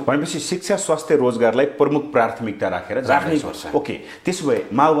सोचिरहेको छैनौँ भनेपछि शिक्षा स्वास्थ्य रोजगारलाई प्रमुख प्राथमिकता राखेर राख्नै पर्छ ओके त्यसो भए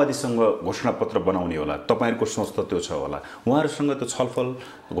माओवादीसँग घोषणापत्र बनाउने होला तपाईँहरूको सोच त त्यो छ होला उहाँहरूसँग त छलफल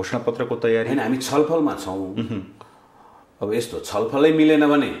घोषणापत्रको तयारी होइन हामी छलफलमा छौँ अब यस्तो छलफलै मिलेन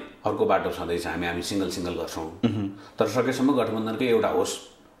भने अर्को बाटो छँदैछ हामी सिङ्गल गर्छौँ तर सकेसम्म गठबन्धनकै एउटा होस्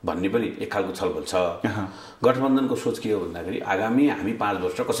भन्ने पनि एक खालको छलफल छ गठबन्धनको सोच के हो भन्दाखेरि आगामी हामी 5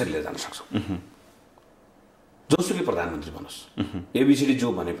 वर्ष कसरी लिएर जान सक्छौँ जोसुकै प्रधानमन्त्री बनोस् एबिसिडी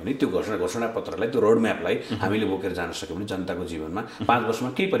जो भने पनि त्यो घोषणापत्रलाई त्यो रोड म्यापलाई हामीले बोकेर जान सक्यौँ भने जनताको जीवनमा 5 वर्षमा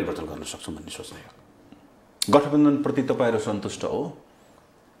केही परिवर्तन गर्न सक्छौँ भन्ने सोच्ने हो गठबन्धनप्रति तपाईँहरू सन्तुष्ट हो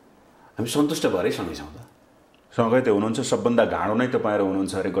हामी सन्तुष्ट भएरै सँगै छौँ त सँगै त हुनुहुन्छ सबभन्दा घाँडो नै तपाईँहरू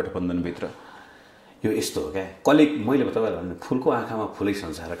हुनुहुन्छ अरे गठबन्धनभित्र यो यस्तो हो क्या मैले तपाईँलाई भन्नु फुलको आँखामा फुलै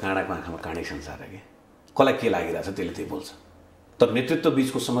संसार काँडाको आँखामा काँडै संसार के कसलाई के लागिरहेछ त्यसले त्यही बोल्छ तर नेतृत्व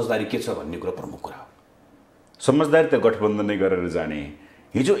बिचको समझदारी के छ भन्ने कुरा प्रमुख कुरा हो समझदारी त गठबन्धन नै गरेर जाने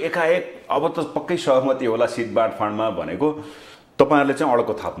हिजो एकाएक अब त पक्कै सहमति होला सिट बाँडफाँडमा भनेको तपाईँहरूले चाहिँ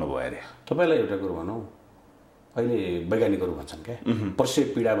अड्को थाप्नु भयो अरे तपाईँलाई एउटा कुरो भनौँ अहिले वैज्ञानिकहरू भन्छन् क्या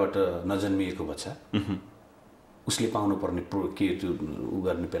प्रसव पीडाबाट नजन्मिएको बच्चा उसले पाउनुपर्ने के त्यो उ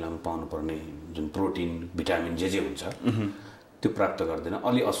गर्ने बेलामा पाउनुपर्ने जुन प्रोटिन भिटामिन जे हुन्छ त्यो प्राप्त गर्दैन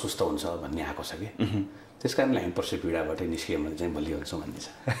अलि अस्वस्थ हुन्छ भन्ने आएको छ कि त्यस कारणले हामी प्रसव पीडाबाटै निस्कियो भने चाहिँ बलियो हुन्छौँ भन्ने छ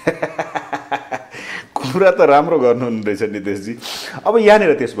कुरा त राम्रो गर्नुहुँदो रहेछ नितेशजी अब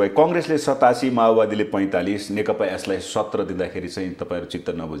यहाँनिर त्यसो भए कङ्ग्रेसले 87 माओवादीले 45 नेकपा यसलाई 17 दिँदाखेरि चाहिँ तपाईँहरू चित्त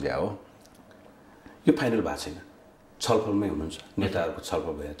नबुझ्या हो यो फाइनल भएको छैन छलफलमै हुनुहुन्छ नेताहरूको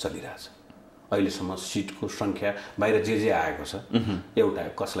छलफल भएर चलिरहेछ अहिलेसम्म सिटको सङ्ख्या बाहिर जे आएको छ एउटा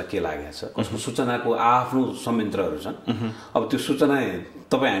कसलाई के लागेको छ कसको सूचनाको आफ्नो संयन्त्रहरू छन् अब त्यो सूचना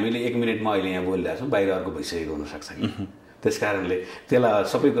तपाईँ हामीले 1 मिनटमा अहिले यहाँ बोलिरहेछौँ बाहिर अर्को भइसकेको हुनसक्छ कि त्यस कारणले त्यसलाई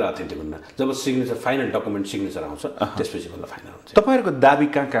सबै कुरा अथेन्टिक हुन्न। जब सिग्नेचर फाइनल डकुमेन्ट सिग्नेचर आउँछ त्यसपछि बल्ल फाइनल हुन्छ। तपाईँहरूको दाबी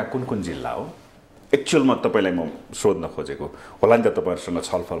कहाँ कुन जिल्ला हो एक्चुअलमा? तपाईँलाई म सोध्न खोजेको होला नि त, तपाईँहरूसँग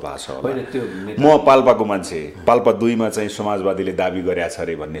छलफल भएको छ होला। म पाल्पाको मान्छे, पाल्पा 2 चाहिँ समाजवादीले दाबी गरेका छ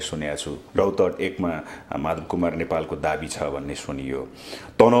अरे भन्ने सुनेको छु। रौतहट 1 माधव कुमार नेपालको दाबी छ भन्ने सुनियो।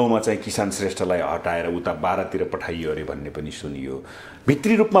 तनहुँमा चाहिँ किसान श्रेष्ठलाई हटाएर उता 12तिर पठाइयो अरे भन्ने पनि सुनियो।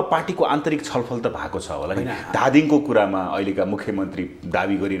 भित्री रूपमा पार्टीको आन्तरिक छलफल त भएको छ होला नि। धादिङको कुरामा अहिलेका मुख्यमन्त्री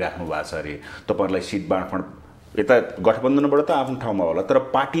दाबी गरिराख्नु भएको छ अरे तपाईँहरूलाई सिट बाँडफाँड यता गठबन्धनबाट त आफ्नो ठाउँमा होला, तर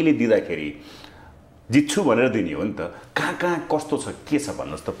पार्टीले दिँदाखेरि जित्छु भनेर दिने हो नि त। कहाँ कस्तो छ, के छ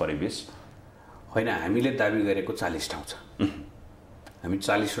भन्नुहोस् त परिवेश? होइन, हामीले दाबी गरेको 40 ठाउँ छ। हामी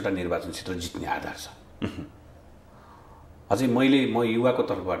 40वटा निर्वाचन क्षेत्र जित्ने आधार छ। अझै म युवाको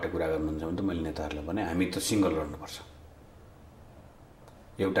तर्फबाट कुरा गर्नुहुन्छ भने त मैले नेताहरूलाई भने हामी त सिङ्गल लड्नुपर्छ।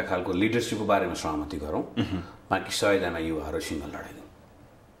 एउटा खालको लिडरसिपको बारेमा सहमति गरौँ, बाँकी 100जना युवाहरू सिङ्गल लडाइदिउँ।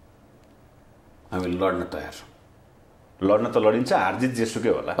 हामी लड्न तयार छौँ। लड्न त लडिन्छ, हारजित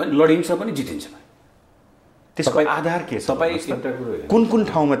जेसुकै होला। होइन, लडिन्छ पनि जितिन्छ पनि। त्यसको आधार के छ? कुन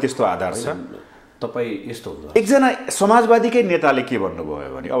ठाउँमा त्यस्तो आधार छ? तपाईँ यस्तो हुन्छ, एकजना समाजवादीकै नेताले के भन्नुभयो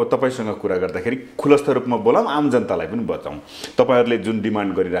भने, अब तपाईँसँग कुरा गर्दाखेरि खुलस्त रूपमा बोलाऊँ, आम जनतालाई पनि बताऊँ। तपाईँहरूले जुन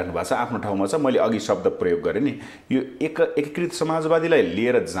डिमान्ड गरिराख्नु भएको छ आफ्नो ठाउँमा छ। मैले अघि शब्द प्रयोग गरेँ नि, यो एकीकृत समाजवादीलाई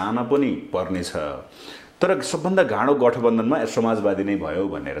लिएर जान पनि पर्नेछ, तर सबभन्दा गाढो गठबन्धनमा समाजवादी नै भयो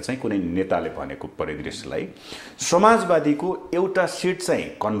भनेर चाहिँ कुनै नेताले भनेको परिदृश्यलाई समाजवादीको एउटा सिट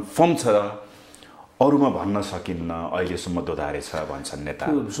चाहिँ कन्फर्म छ, अरूमा भन्न सकिन्न, अहिलेसम्म दोधारे छ भन्छन् नेता।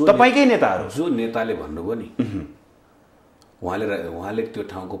 तपाईँकै नेताहरू जो नेताले भन्नुभयो नि, उहाँले त्यो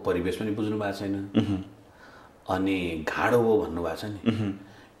ठाउँको परिवेश पनि बुझ्नु भएको छैन, अनि गाढो हो भन्नुभएको छ नि।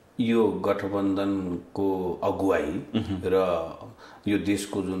 यो गठबन्धनको अगुवाई र यो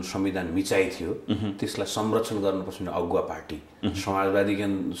देशको जुन संविधान मिचाइ थियो त्यसलाई संरक्षण गर्नुपर्छ भने अगुवा पार्टी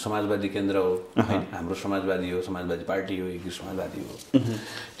समाजवादी केन्द्र हो, हाम्रो समाजवादी हो, समाजवादी पार्टी हो, एक समाजवादी हो।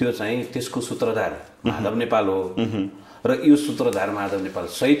 त्यो चाहिँ त्यसको सूत्रधार माधव नेपाल हो, र यो सूत्रधार माधव नेपाल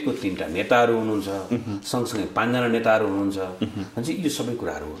सहितको 3टा नेताहरू हुनुहुन्छ, सँगसँगै 5जना नेताहरू हुनुहुन्छ। भने यो सबै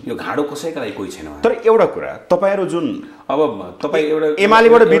कुराहरू हो। यो गाढो कसैका लागि कोही छैन। तर एउटा कुरा, तपाईँहरू जुन अब तपाईँ एउटा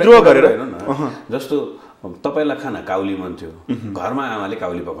एमालेबाट विद्रोह गरेर जस्तो तपाईँलाई खाना काउली मन थियो, घरमा आमाले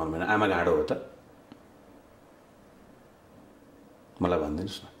काउली पकाउनु भएन, आमा गाढो हो त? मलाई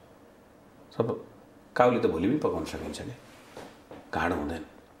भनिदिनुहोस् न। सब काउली त भोलि पनि पकाउन सकिन्छ कि, गाढो हुँदैन।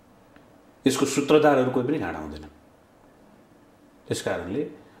 यसको सूत्रधारहरू कोही पनि गाढा हुँदैन। त्यस कारणले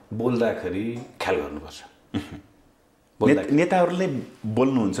बोल्दाखेरि ख्याल गर्नुपर्छ। नेताहरूले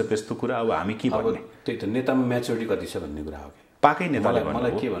बोल्नुहुन्छ त्यस्तो कुरा, अब हामी के भन्ने? त्यही त, नेतामा म्याच्योरिटी कति छ भन्ने कुरा हो कि। पाकै नेताले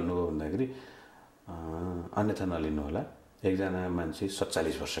मलाई के भन्नुभयो भन्दाखेरि, अन्यथा नलिनु होला, एकजना मान्छे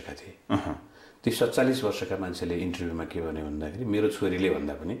 47 वर्षका थिए। ती 47 वर्षका मान्छेले इन्टरभ्यूमा के भन्यो भन्दाखेरि, मेरो छोरीले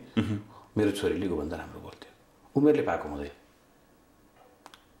भन्दा पनि मेरो छोरीले ऊभन्दा राम्रो बोल्थ्यो। उमेरले पाएको हुँदैन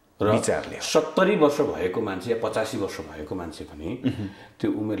र विचारले 70 वर्ष भएको मान्छे या 85 वर्ष भएको मान्छे पनि त्यो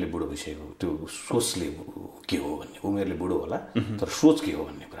उमेरले बुढो भइसकेको, त्यो सोचले के हो भन्ने, उमेरले बुढो होला तर सोच के हो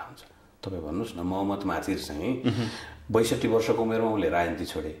भन्ने कुरा हुन्छ। तपाईँ भन्नुहोस् न, मोहम्मद माथिर चाहिँ 62 वर्षको उमेरमा उसले राजनीति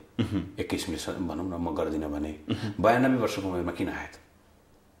छोडे, 21 भनौँ न, म गर्दिनँ भने 92 वर्षको उमेरमा किन आए त?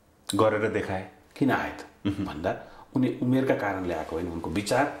 गरेर देखाए किन आए त भन्दा उनी उमेरका कारणले आएको होइन, उनको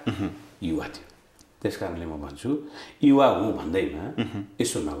विचार युवा थियो। त्यस कारणले म भन्छु, युवा हुँ भन्दैमा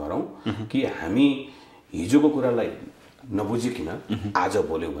यसो नगरौँ कि हामी हिजोको कुरालाई नबुझिकन आज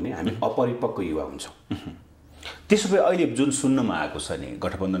बोल्यौँ भने हामी अपरिपक्व युवा हुन्छौँ। त्यसो भए अहिले जुन सुन्नमा आएको छ नि,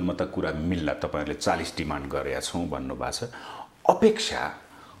 गठबन्धनमा त कुरा मिल्ला, तपाईँहरूले 40 डिमान्ड गरेका छौँ भन्नुभएको छ, अपेक्षा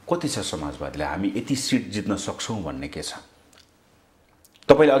कति छ समाजवादीलाई? हामी यति सिट जित्न सक्छौँ भन्ने के छ?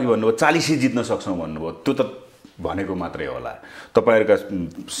 तपाईँले अघि भन्नुभयो 40 जित्न सक्छौँ भन्नुभयो, त्यो त भनेको मात्रै होला। तपाईँहरूका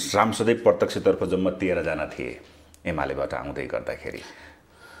सांसदै प्रत्यक्षतर्फ जम्मा 13 जना थिए एमालेबाट आउँदै गर्दाखेरि।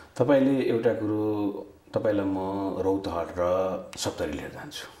 तपाईँले एउटा कुरो, तपाईँलाई म रौतहट र सप्तरी लिएर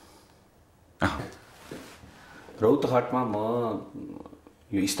जान्छु। रौतहटमा म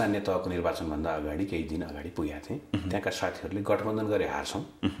यो स्थानीय तहको निर्वाचनभन्दा अगाडि केही दिन अगाडि पुगेको थिएँ। त्यहाँका साथीहरूले गठबन्धन गरे हार्छौँ,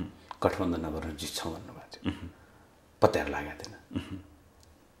 गठबन्धन नगरेर जित्छौँ भन्नुभएको थियो। पत्यार लागेको थिएन,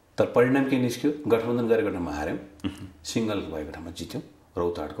 तर परिणाम के निस्क्यो? गठबन्धन गरेको ठाउँमा हार्यौँ, सिङ्गल भएको ठाउँमा जित्यौँ।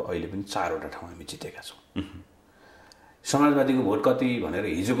 रौतहटको अहिले पनि 4वटा ठाउँ हामी जितेका छौँ। समाजवादीको भोट कति भनेर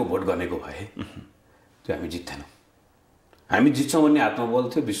हिजोको भोट गनेको भए त्यो हामी जित्थेनौँ। हामी जित्छौँ भन्ने आत्मबल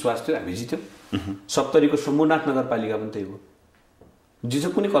थियो, विश्वास थियो, हामी जित्यौँ। सप्तरीको शम्भुनाथ नगरपालिका पनि त्यही हो, जित्छ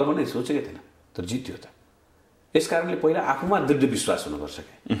कुनै कल्पना सोचेकै थिएन, तर जित्यो त। यस कारणले पहिला आफूमा दृढ विश्वास हुनुपर्छ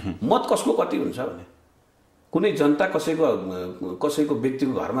कि मत कसको कति हुन्छ भने। कुनै जनता कसैको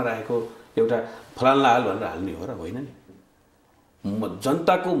व्यक्तिको घरमा राखेको एउटा फलानलाई हाल भनेर हाल्ने हो र होइन नि।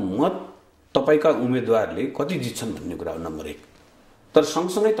 जनताको मत तपाईँका उम्मेदवारले कति जित्छन् भन्ने कुरा हो नम्बर 1। तर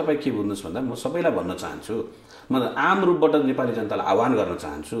सँगसँगै तपाईँ के बुझ्नुहोस् भन्दा म सबैलाई भन्न चाहन्छु, म आम रूपबाट नेपाली जनतालाई आह्वान गर्न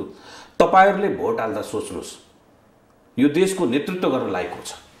चाहन्छु, तपाईँहरूले भोट हाल्दा सोच्नुहोस् यो देशको नेतृत्व गर्न लायकको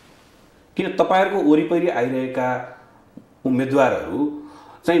छ। किन तपाईँहरूको वरिपरि आइरहेका उम्मेदवारहरू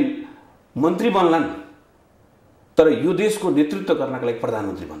चाहिँ मन्त्री बन्लान् तर यो देशको नेतृत्व गर्नका लागि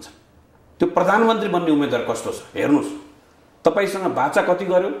प्रधानमन्त्री बन्छन्। त्यो प्रधानमन्त्री बन्ने उम्मेदवार कस्तो छ हेर्नुहोस्। तपाईँसँग बाचा कति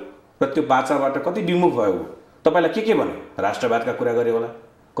गर्यो र त्यो बाचाबाट कति विमुख भयो। तपाईँलाई के भन्यो? राष्ट्रवादका कुरा गर्यो होला,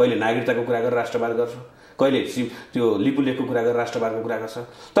 कहिले नागरिकताको कुरा गरेर राष्ट्रवाद गर्छ, कहिले त्यो लिपुलेखको कुरा गरेर राष्ट्रवादको कुरा गर्छ।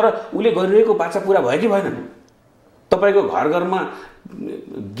 तर उसले गरिरहेको बाचा पुरा भयो कि भएन? तपाईँको घर घरमा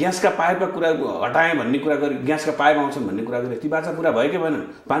ग्यासका पाइपका कुरा हटाएँ भन्ने कुरा गरे, ग्यासका पाइप आउँछन् भन्ने कुरा गरे, ती बाचा पुरा भयो कि भएन?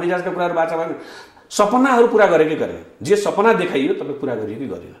 पानी जहाजका कुराहरू बाचा भएन? सपनाहरू पुरा गरे कि गरेन? जे सपना देखाइयो तपाईँ पुरा गरियो कि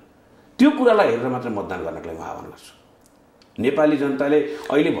गरेन? त्यो कुरालाई हेरेर मात्र मतदान गर्नको लागि म आह्वान गर्छु। नेपाली जनताले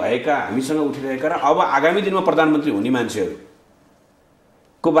अहिले भएका हामीसँग उठिरहेका र अब आगामी दिनमा प्रधानमन्त्री हुने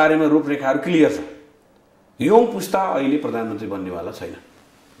मान्छेहरूको बारेमा रूपरेखाहरू क्लियर छ। यङ पुस्ता अहिले प्रधानमन्त्री बन्नेवाला छैन।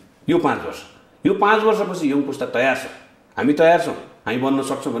 यो 5 वर्ष, यो 5 वर्षपछि यङ पुस्ता तयार छ। हामी तयार छौँ, हामी बन्न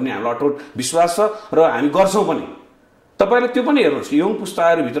सक्छौँ भन्ने हामीलाई अटोट विश्वास छ र हामी गर्छौँ पनि। तपाईँले त्यो पनि हेर्नुहोस्, यङ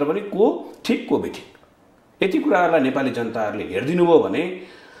पुस्ताहरूभित्र पनि को ठिक को बेठिक, यति कुराहरूलाई नेपाली जनताहरूले हेरिदिनु भयो भने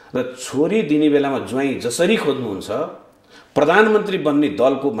र छोरी दिने बेलामा ज्वाइँ जसरी खोज्नुहुन्छ, प्रधानमन्त्री बन्ने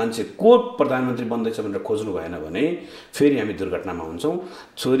दलको मान्छे को प्रधानमन्त्री बन्दैछ भनेर खोज्नु भएन भने फेरि हामी दुर्घटनामा हुन्छौँ।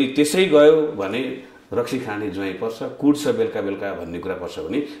 छोरी त्यसै गयो भने रक्सी खाने ज्वाइँ पर्छ, कुट्छ बेलुका बेलुका भन्ने कुरा पर्छ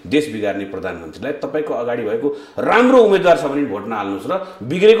भने देश बिगार्ने प्रधानमन्त्रीलाई तपाईँको अगाडि भएको राम्रो उम्मेदवार छ भने भोट नहाल्नुहोस् र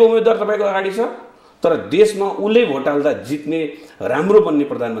बिग्रेको उम्मेदवार तपाईँको अगाडि छ तर देशमा उसले भोट हाल्दा जित्ने राम्रो बन्ने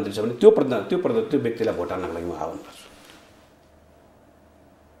प्रधानमन्त्री छ भने त्यो व्यक्तिलाई भोट हाल्नको लागि म आह्वान गर्छु।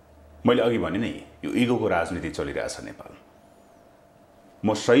 मैले अघि भने नि यो इगोको राजनीति चलिरहेछ नेपालमा।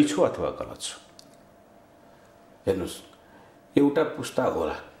 म सही छु अथवा गलत छु? हेर्नुहोस्, एउटा पुस्ता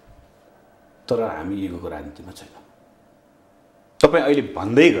होला तर हामी इगोको राजनीतिमा छैन। तपाईँ अहिले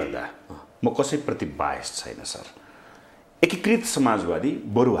भन्दै गर्दा म कसैप्रति बायस छैन सर। एकीकृत समाजवादी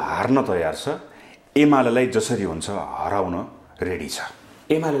बरु हार्न तयार छ, एमालेलाई जसरी हुन्छ हराउन रेडी छ।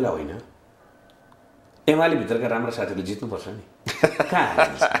 एमालेलाई होइन, एमाले भित्रका राम्रा साथीहरूले जित्नुपर्छ नि। कहाँ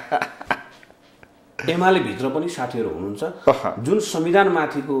एमाले भित्र पनि साथीहरू हुनुहुन्छ जुन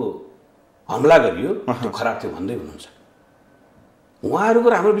संविधानमाथिको हमला गरियो त्यो खराब थियो भन्दै हुनुहुन्छ। उहाँहरूको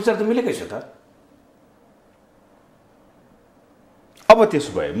राम्रो विचार त मिलेकै छ त। अब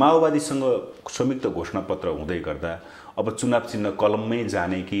त्यसो भए माओवादीसँग संयुक्त घोषणापत्र हुँदै गर्दा अब चुनाव चिन्ह कलममै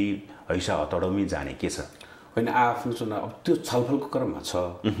जाने कि हैसा हतडौमै जाने के छ? होइन, आफ्नो चुनाव त्यो छलफलको क्रममा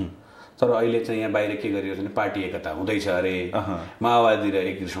छ। तर अहिले चाहिँ यहाँ बाहिर के गरियो भने पार्टी एकता हुँदैछ अरे, माओवादी र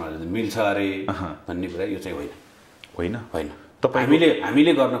एकीकृत समाजवादी मिल्छ अरे भन्ने कुरा यो चाहिँ होइन। होइन होइन,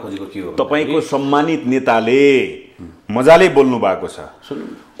 हामीले गर्न खोजेको के हो? तपाईँको सम्मानित नेताले मजाले बोल्नु भएको छ,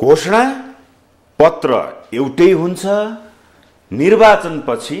 घोषणा पत्र एउटै हुन्छ,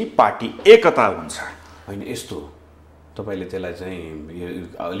 निर्वाचनपछि पार्टी एकता हुन्छ। होइन, यस्तो तपाईँले त्यसलाई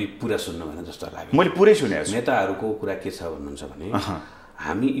चाहिँ अलिक पुरा सुन्नु भएन जस्तो लाग्यो। मैले पुरै सुनेको छु। नेताहरूको कुरा के छ भन्नुहुन्छ भने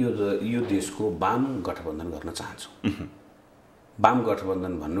हामी यो देशको वाम गठबन्धन गर्न चाहन्छौँ। वाम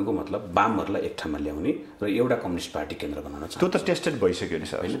गठबन्धन भन्नुको मतलब वामहरूलाई एक ठाउँमा ल्याउने र एउटा कम्युनिस्ट पार्टी केन्द्र बनाउन चाहन्छ। त्यो त टेस्टेड भइसक्यो नि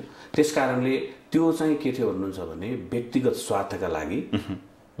सर। होइन, त्यस कारणले त्यो चाहिँ के थियो भन्नुहुन्छ भने व्यक्तिगत स्वार्थका लागि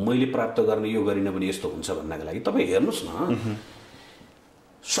मैले प्राप्त गर्ने यो गरिनँ भने यस्तो हुन्छ भन्नका लागि तपाईँ हेर्नुहोस् न,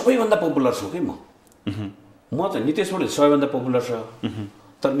 सबैभन्दा पपुलर छु कि म चाहिँ नितेश पौडेल सबैभन्दा पपुलर छ।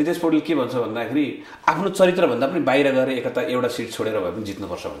 तर नितेश पौडेल के भन्छ भन्दाखेरि आफ्नो चरित्रभन्दा पनि बाहिर गएर एउटा सिट छोडेर भए पनि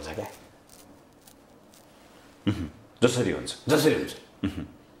जित्नुपर्छ भन्छ क्या। जसरी हुन्छ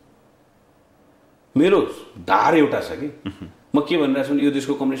मेरो धार एउटा छ कि म के भनिरहेको छु, यो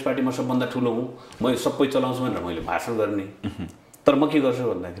देशको कम्युनिस्ट पार्टीमा सबभन्दा ठुलो हुँ, म सबै चलाउँछु भनेर मैले भाषण गर्ने। तर म के गर्छु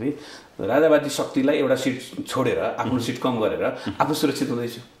भन्दाखेरि राजावादी शक्तिलाई एउटा सिट छोडेर आफ्नो सिट कम गरेर आफू सुरक्षित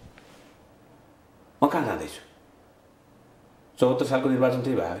हुँदैछु। म कहाँ जाँदैछु? 74 सालको निर्वाचन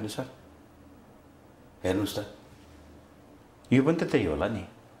त्यही भयो होइन सर? हेर्नुहोस् त, यो पनि त त्यही होला नि।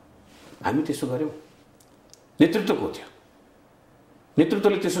 हामी त्यसो गऱ्यौँ, नेतृत्व को थियो?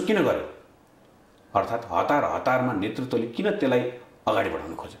 नेतृत्वले त्यसो किन गर्यो? अर्थात् हतारमा नेतृत्वले किन त्यसलाई अगाडि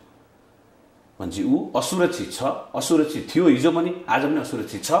बढाउन खोज्यो भनेपछि ऊ असुरक्षित छ, असुरक्षित थियो हिजो पनि, आज पनि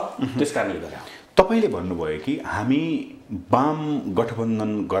असुरक्षित छ, त्यस कारणले गरे। तपाईँले भन्नुभयो कि हामी वाम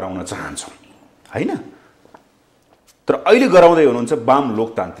गठबन्धन गराउन चाहन्छौँ होइन, तर अहिले गराउँदै हुनुहुन्छ वाम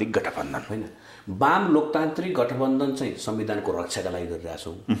लोकतान्त्रिक गठबन्धन। होइन, वाम लोकतान्त्रिक गठबन्धन चाहिँ संविधानको रक्षाका लागि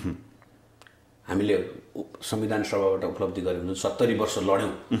गरिरहेछौँ। हामीले संविधान सभाबाट उपलब्धि गऱ्यौँ जुन 70 वर्ष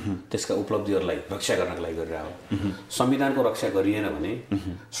लड्यौँ त्यसका उपलब्धिहरूलाई रक्षा गर्नको लागि गरिरहेको संविधानको रक्षा गरिएन भने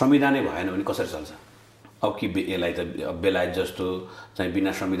संविधानै भएन भने कसरी चल्छ अब कि यसलाई त बेलायत जस्तो चाहिँ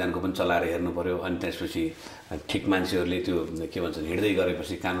बिना संविधानको पनि चलाएर हेर्नु पर्यो अनि त्यसपछि ठिक मान्छेहरूले त्यो के भन्छन् हिँड्दै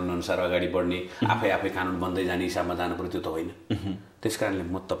गरेपछि कानुन अनुसार अगाडि बढ्ने आफै कानुन बन्दै जाने हिसाबमा जानु पर्यो त्यो त होइन त्यस कारणले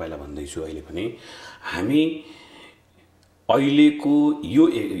म तपाईँलाई भन्दैछु अहिले पनि हामी अहिलेको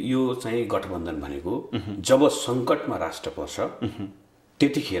यो चाहिँ गठबन्धन भनेको जब सङ्कटमा राष्ट्र पर्छ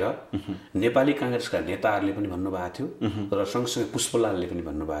त्यतिखेर नेपाली काङ्ग्रेसका नेताहरूले पनि भन्नुभएको थियो र सँगसँगै पुष्पलालले पनि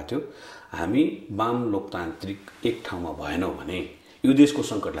भन्नुभएको थियो हामी वाम लोकतान्त्रिक एक ठाउँमा भएनौँ भने यो देशको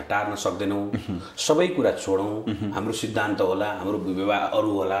सङ्कटलाई टार्न सक्दैनौँ सबै कुरा छोडौँ हाम्रो सिद्धान्त होला हाम्रो व्यवहार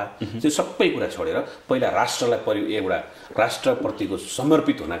अरू होला त्यो सबै कुरा छोडेर पहिला राष्ट्रलाई एउटा राष्ट्रप्रतिको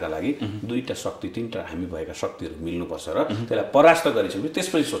समर्पित हुनका लागि दुईटा शक्ति तीनटा हामी भएका शक्तिहरू मिल्नुपर्छ र त्यसलाई परास्त गरिसकेपछि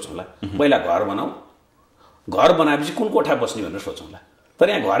त्यसपछि सोचौँला पहिला घर बनाऊ घर बनाएपछि कुन कोठा बस्ने भनेर सोचौँला तर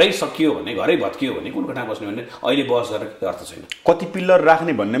यहाँ घरै सकियो भने घरै भत्कियो भने कुन कोठा बस्ने भने अहिले बहस गरेर अर्थ छैन कति पिल्लर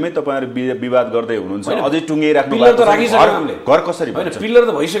राख्ने भन्नेमै तपाईँहरू विवाद गर्दै हुनुहुन्छ अझै टुङ्गिए राख्नु पिल्लर त राखिसक्यो हामीले घर कसरी होइन पिल्लर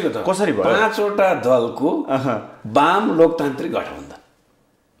त भइसक्यो त कसरी भयो 5 वटा दलको वाम लोकतान्त्रिक गठबन्धन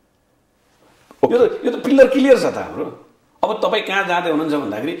यो त पिल्लर क्लियर छ त हाम्रो अब तपाईँ कहाँ जाँदै हुनुहुन्छ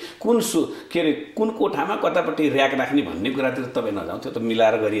भन्दाखेरि कुन कोठामा कतापट्टि र्याक राख्ने भन्ने कुरातिर तपाईँ नजाउँ त्यो त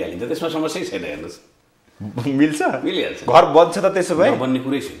मिलाएर गरिहालिन्छ त्यसमा समस्यै छैन हेर्नुहोस् मिल्छ मिलिहाल्छ घर बन्छ त त्यसो भए बन्ने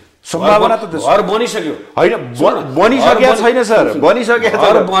कुरै छैन सम्भावना त घर बनिसक्यो होइन बनिसकेको छैन सर बनिसकेको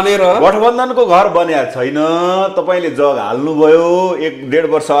घर बनेर गठबन्धनको घर बनेको छैन तपाईँले जग हाल्नुभयो 1.5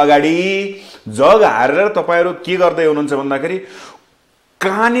 वर्ष अगाडि जग हारेर तपाईँहरू के गर्दै हुनुहुन्छ भन्दाखेरि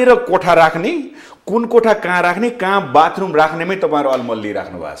कहाँनिर कोठा राख्ने कुन कोठा कहाँ राख्ने कहाँ बाथरुम राख्नेमै तपाईँहरू अलमल्ली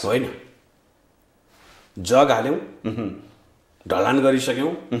राख्नु भएको छ होइन जग हाल्यौँ ढलान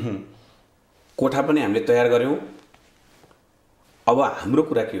गरिसक्यौँ कोठा पनि हामीले तयार गऱ्यौँ अब हाम्रो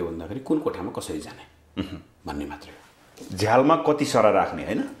कुरा के हो भन्दाखेरि कुन कोठामा कसरी जाने भन्ने मात्रै हो झ्यालमा कति सरा राख्ने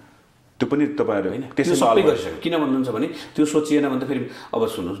होइन त्यो पनि तपाईँहरू होइन त्यो सबै गरिसक्यो किन भन्नुहुन्छ भने त्यो सोचिएन भने त फेरि अब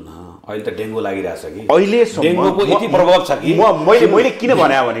सुन्नुहोस् न अहिले त डेङ्गु लागिरहेछ कि अहिले डेङ्गुको यति प्रभाव छ कि मैले किन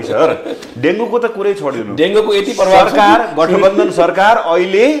भने भने सर डेङ्गुको त कुरै छोडिदिनु डेङ्गुको यति प्रभाव सरकार गठबन्धन सरकार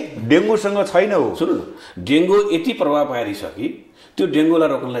अहिले डेङ्गुसँग छैन हो सुन्नु न डेङ्गु यति प्रभाव पारिसक्यो त्यो डेङ्गुलाई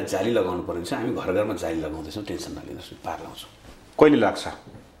रोक्नलाई जाली लगाउनु पर्ने छ हामी घर घरमा जाली लगाउँदैछौँ टेन्सन नलिनुहोस् पार लाउँछौँ कहिले लाग्छ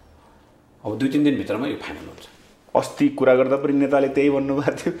अब 2-3 दिनभित्रमा यो फाइनल हुन्छ अस्ति कुरा गर्दा पनि नेताले त्यही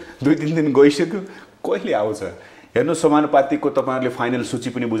भन्नुभएको थियो 2-3 दिन गइसक्यो कहिले आउँछ हेर्नु समानुपातिकको तपाईँहरूले फाइनल सूची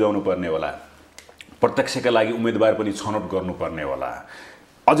पनि बुझाउनु पर्ने होला प्रत्यक्षका लागि उम्मेदवार पनि छनौट गर्नुपर्ने होला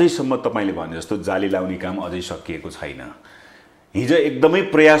अझैसम्म तपाईँले भने जस्तो जाली लाउने काम अझै सकिएको छैन हिजो एकदमै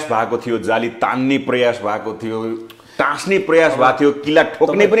प्रयास भएको थियो जाली तान्ने प्रयास भएको थियो टाँस्ने प्रयास भएको थियो किल्ला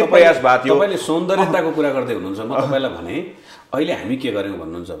ठोक्ने पनि प्रयास भएको थियो तपाईँले सौन्दर्यताको कुरा गर्दै हुनुहुन्छ म तपाईँलाई भने अहिले हामी के गर्यौँ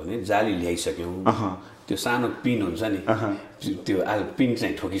भन्नुहुन्छ भने जाली ल्याइसक्यौँ त्यो सानो पिन हुन्छ नि त्यो पिन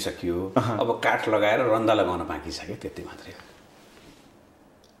चाहिँ ठोकिसक्यो अब काठ लगाएर रन्दा लगाउन बाँकी छ क्या त्यति मात्रै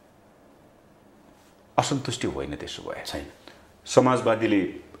असन्तुष्टि होइन त्यसो भए छैन समाजवादीले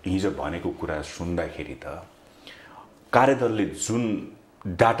हिजो भनेको कुरा सुन्दाखेरि त कार्यदलले जुन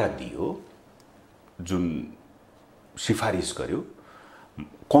डाटा दियो जुन सिफारिस गर्यो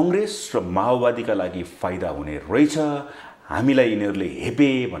कङ्ग्रेस र माओवादीका लागि फाइदा हुने रहेछ हामीलाई यिनीहरूले हेपे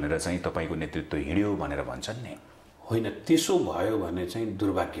भनेर चाहिँ तपाईँको नेतृत्व हिँड्यो भनेर भन्छन् नि होइन त्यसो भयो भने चाहिँ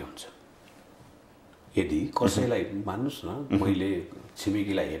दुर्भाग्य हुन्छ यदि कसैलाई मान्नुहोस् न मैले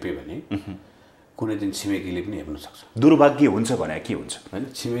छिमेकीलाई हेपेँ भने कुनै दिन छिमेकीले पनि हेप्न सक्छ दुर्भाग्य हुन्छ भने के हुन्छ होइन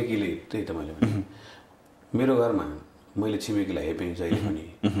छिमेकीले त्यही त मैले भने मेरो घरमा मैले छिमेकीलाई हेपेँ जहिले पनि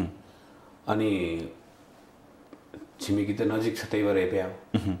अनि छिमेकी त नजिक छ त्यही भएर हेपे आऊ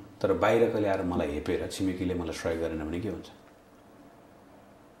तर बाहिरको ल्याएर मलाई हेपेर छिमेकीले मलाई सहयोग गरेन भने के हुन्छ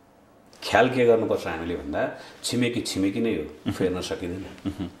ख्याल के गर्नुपर्छ हामीले भन्दा छिमेकी नै हो फेर्न सकिँदैन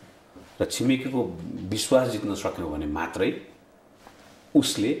र छिमेकीको विश्वास जित्न सक्यौँ भने मात्रै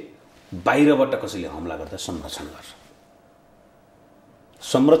उसले बाहिरबाट कसैले हमला गर्दा संरक्षण गर्छ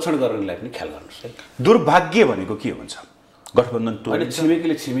संरक्षण गर्नलाई पनि ख्याल गर्नुहोस् है दुर्भाग्य भनेको के हुन्छ गठबन्धन होइन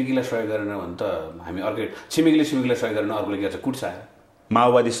छिमेकीले छिमेकीलाई सहयोग गरेन भने त हामी अर्कै छिमेकीले सहयोग गरेन अर्कोले के गर्छ कुट्छ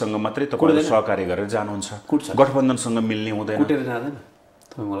माओवादीसँग मात्रै तपाईँले सहकार्य गरेर जानुहुन्छ कुट्छ गठबन्धनसँग मिल्ने हुँदैन कुटेर जाँदैन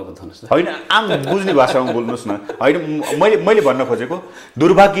तपाईँ मलाई बताउनुहोस् होइन आम बुझ्ने भाषामा बोल्नुहोस् न होइन मैले भन्न खोजेको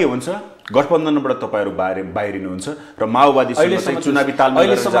दुर्भाग्य हुन्छ गठबन्धनबाट तपाईँहरू बाहिरिनुहुन्छ र माओवादीसँग चाहिँ चुनावी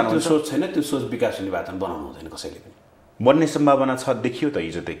तालमेल गरेर जानुहुन्छ सोच छैन त्यो सोच विकास हुने वातावरण बनाउनु हुँदैन कसैले पनि बन्ने सम्भावना छ देखियो त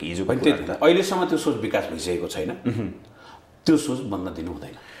हिजोदेखि हिजो अहिलेसम्म त्यो सोच विकास भइसकेको छैन त्यो सोच बन्न दिनु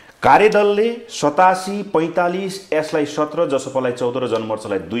हुँदैन। कार्यदलले 87, 45 यसलाई 17 जसपालाई 14 र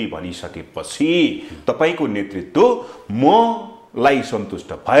जनमोर्चालाई 2 भनिसकेपछि तपाईको नेतृत्व मलाई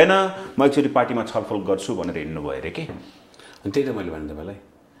सन्तुष्ट भएन, म एकचोटि पार्टीमा छलफल गर्छु भनेर हिँड्नु भयो रे के। अनि त्यही त मैले भने तपाईँलाई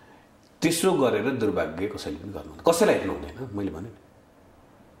त्यसो गरेर दुर्भाग्य कसैले पनि गर्नु हुँदैन, कसैलाई हेर्नु हुँदैन। मैले भने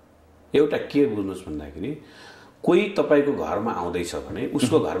एउटा के बुझ्नुहोस् भन्दाखेरि कोही तपाईँको घरमा आउँदैछ भने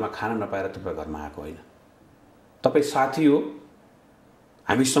उसको घरमा खाना नपाएर तपाईँ घरमा आएको होइन। तपाईँ साथी हो,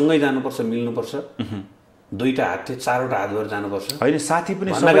 हामी सँगै जानुपर्छ, मिल्नुपर्छ, दुईटा हात थियो चारवटा हात भएर जानुपर्छ होइन। साथी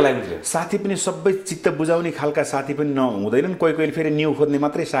पनि सबै चित्त बुझाउने खालका साथी पनि नहुँदैनन्। कोही कोही फेरि न्यू खोज्ने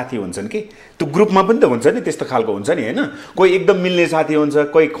मात्रै साथी हुन्छन् कि त्यो ग्रुपमा पनि त हुन्छ नि, त्यस्तो खालको हुन्छ नि होइन। कोही एकदम मिल्ने साथी हुन्छ,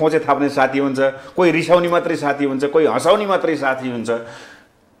 कोही खोजे थाप्ने साथी हुन्छ, कोही रिसाउने मात्रै साथी हुन्छ, कोही हँसाउने मात्रै साथी हुन्छ।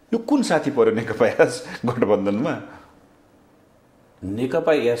 यो कुन साथी पर्यो नेकपा गठबन्धनमा?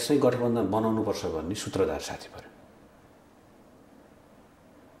 नेकपा चाहिँ गठबन्धन बनाउनुपर्छ भन्ने सूत्रधार साथी पर्यो।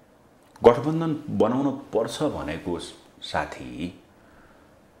 गठबन्धन बनाउनु पर्छ भनेको साथी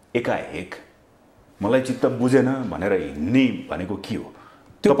एकाएक मलाई चित्त बुझेन भनेर हिँड्ने भनेको के हो?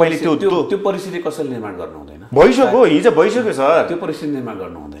 तपाईले त्यो परिस्थिति कसैले निर्माण गर्नु हुँदैन। भइसक्यो, हिजो भइसक्यो सर। त्यो परिस्थिति निर्माण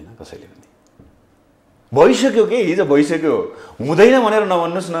गर्नु हुँदैन कसैले पनि। भइसक्यो के, हिजो भइसक्यो, हुँदैन भनेर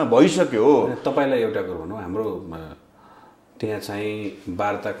नभन्नुहोस् न, भइसक्यो। तपाईलाई एउटा कुरो भनौँ, हाम्रो त्यहाँ चाहिँ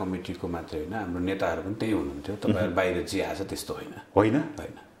वार्ता कमिटीको मात्रै होइन, हाम्रो नेताहरू पनि त्यही हुनुहुन्थ्यो। तपाईँहरू बाहिर जे आछ त्यस्तो होइन। होइन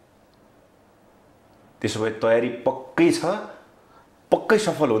होइन, त्यसो भए तयारी पक्कै छ, पक्कै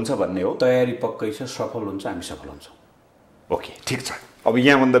सफल हुन्छ भन्ने हो? तयारी पक्कै छ, सफल हुन्छ, हामी सफल हुन्छौँ। ओके, ठिक छ। अब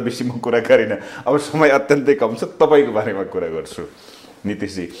यहाँभन्दा बेसी म कुरा गरिनँ, अब समय अत्यन्तै कम छ, तपाईँको बारेमा कुरा गर्छु।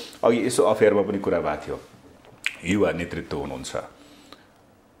 नीतिशजी, अघि यसो अफेयरमा पनि कुरा भएको थियो, युवा नेतृत्व हुनुहुन्छ।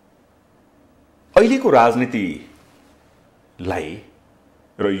 अहिलेको राजनीतिलाई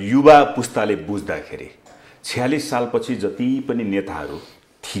र युवा पुस्ताले बुझ्दाखेरि 46 सालपछि जति पनि नेताहरू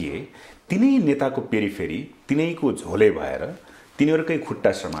थिए तिनै नेताको पेरिफेरी, तिनैको झोले भएर, तिनीहरूकै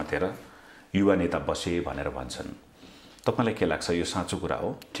खुट्टा समातेर युवा नेता बसे भनेर भन्छन्। तपाईँलाई के लाग्छ, यो साँचो कुरा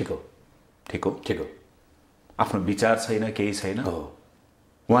हो? ठिक हो, ठिक हो, ठिक हो। आफ्नो विचार छैन, केही छैन,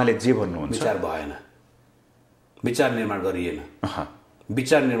 उहाँले जे भन्नुहुन्छ विचार भएन, विचार निर्माण गरिएन,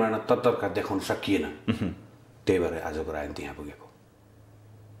 विचार निर्माण तत्तर्का देखाउन सकिएन। त्यही भएर आजको राजनीति यहाँ पुगेको।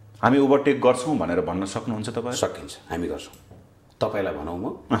 हामी ओभरटेक गर्छौँ भनेर भन्न सक्नुहुन्छ तपाईँ? सकिन्छ, हामी गर्छौँ। तपाईँलाई भनौँ,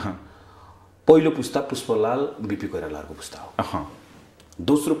 म पहिलो पुस्ता पुष्पलाल बिपी कोइरालाको पुस्ता हो।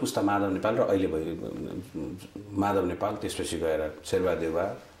 दोस्रो पुस्ता माधव नेपाल र अहिले भयो माधव नेपाल, त्यसपछि गएर शेरबहादेवा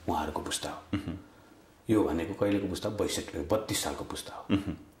उहाँहरूको पुस्ता हो। यो भनेको कहिलेको पुस्ता? 32 सालको पुस्ता हो।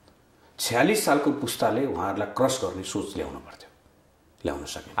 46 सालको पुस्ताले उहाँहरूलाई क्रस गर्ने सोच ल्याउनु पर्थ्यो, ल्याउन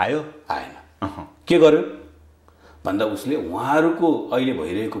सके, आयो? आएन। के गर्यो भन्दा उसले उहाँहरूको अहिले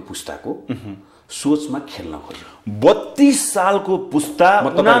भइरहेको पुस्ताको सोचमा खेल्न खोज्यो। 32 सालको पुस्ता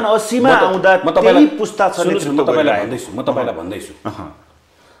 79मा आउँदा त्यही पुस्ता छ। म तपाईलाई भन्दैछु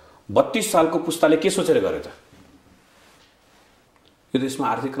 32 सालको पुस्ताले के सोचेर गर्यो त? यो देशमा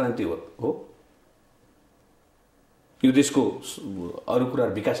आर्थिक क्रान्ति हो, यो देशको अरू कुरा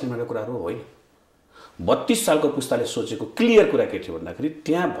विकास निर्माणका कुराहरू होइन। 32 सालको पुस्ताले सोचेको क्लियर कुरा के थियो भन्दाखेरि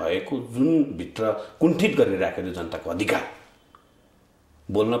त्यहाँ भएको जुन भित्र कुण्ठित गरेर राखेको जनताको अधिकार,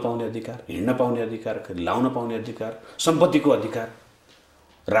 बोल्न पाउने अधिकार, हिँड्न पाउने अधिकार, लाउन पाउने अधिकार, सम्पत्तिको अधिकार,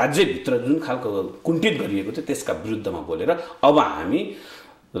 राज्यभित्र जुन खालको कुण्ठित गरिएको थियो त्यसका विरुद्धमा बोलेर अब हामी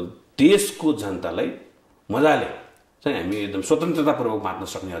देशको जनतालाई मजाले चाहिँ हामी एकदम स्वतन्त्रतापूर्वक बाँच्न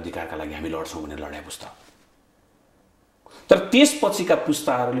सक्ने अधिकारका लागि हामी लड्छौँ भनेर लड्या पुस्ता। तर त्यसपछिका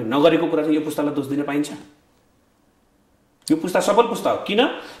पुस्ताहरूले नगरेको कुरा चाहिँ यो पुस्तालाई दोष दिन पाइन्छ? यो पुस्ता सफल पुस्ता हो। किन?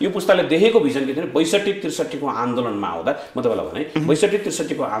 यो पुस्ताले देखेको भिजन के थियो? 62-63 को आन्दोलनमा आउँदा, म तपाईँलाई भने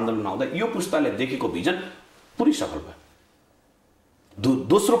 62-63 को आन्दोलनमा आउँदा यो पुस्ताले देखेको भिजन पुरै सफल भयो।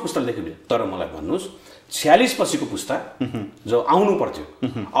 दोस्रो पुस्ताले देखेको भिजन। तर मलाई भन्नुहोस् 46 पछिको पुस्ता जो आउनु पर्थ्यो,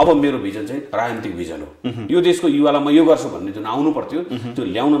 अब मेरो भिजन चाहिँ राजनीतिक भिजन हो, यो देशको युवालाई म यो गर्छु भन्ने जुन आउनु पर्थ्यो त्यो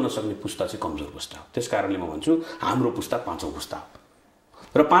ल्याउन नसक्ने पुस्ता चाहिँ कमजोर पुस्ता हो। त्यसकारणले म भन्छु हाम्रो पुस्ता पाँचौं पुस्ता हो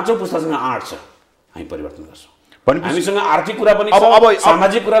र पाँचौं पुस्तासँग आँट छ, हामी परिवर्तन गर्छौँ। हामीसँग आर्थिक कुरा पनि छ,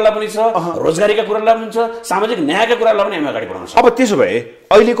 सामाजिक कुरालाई पनि छ, रोजगारीका कुरालाई पनि छ, सामाजिक न्यायका कुरालाई पनि हामी अगाडि बढाउन सक्छौँ। अब त्यसो भए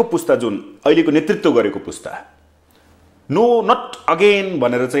अहिलेको पुस्ता जुन अहिलेको नेतृत्व गरेको पुस्ता नो नट अगेन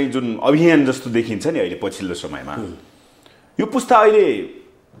भनेर चाहिँ जुन अभियान जस्तो देखिन्छ नि अहिले पछिल्लो समयमा, यो पुस्ता अहिले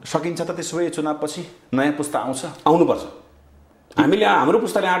सकिन्छ त? त्यसो भए चुनावपछि नयाँ पुस्ता आउँछ, आउनुपर्छ। हामीले हाम्रो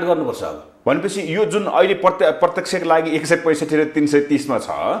पुस्ताले आँट गर्नुपर्छ। अब भनेपछि यो जुन अहिले प्रत्यक्षको लागि 165 र 330 मा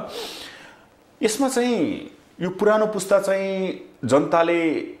छ, यसमा चाहिँ यो पुरानो पुस्ता चाहिँ जनताले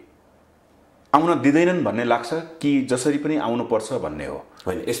आउन दिँदैनन् भन्ने लाग्छ कि जसरी पनि आउनुपर्छ भन्ने हो?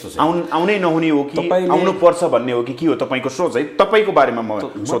 होइन यस्तो चाहिँ आउनै नहुने हो कि आउनु पर्छ भन्ने हो कि के हो तपाईको सोच है तपाईको बारेमा म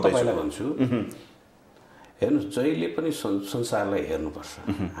तपाईलाई भन्छु हेर्नुस् जहिले पनि संसारलाई हेर्नुपर्छ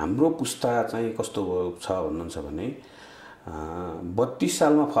हाम्रो पुस्ता चाहिँ कस्तो छ भन्नुहुन्छ भने 32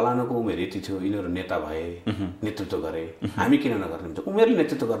 सालमा फलानुको उमेर यति थियो यिनीहरू नेता भए नेतृत्व गरे हामी किन नगर्ने हुन्छ उमेरले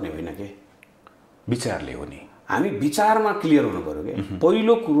नेतृत्व गर्ने होइन के विचारले हो नि हामी विचारमा क्लियर हुनु पर्यो के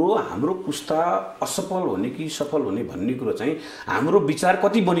पहिलो कुरो हाम्रो पुस्ता असफल हुने कि सफल हुने भन्ने कुरो चाहिँ हाम्रो विचार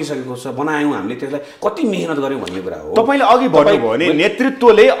कति बनिसकेको छ बनायौँ हामीले त्यसलाई कति मेहनत गर्यौँ भन्ने कुरा हो तपाईले अघि बढ्नुभयो भने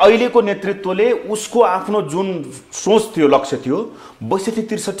नेतृत्वले अहिलेको नेतृत्वले उसको आफ्नो जुन सोच थियो लक्ष्य थियो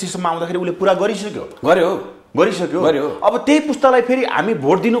 62-63 सम्म आउँदाखेरि उसले पुरा गरिसक्यो अब त्यही पुस्तालाई फेरि हामी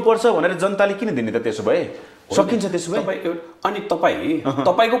भोट दिनुपर्छ भनेर जनताले किन दिने त त्यसो भए सकिन्छ त्यसो भए अनि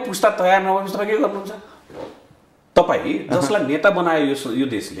तपाईको पुस्ता तयार नभएपछि तपाईँ के गर्नुहुन्छ तपाईँ जसलाई नेता बनायो यो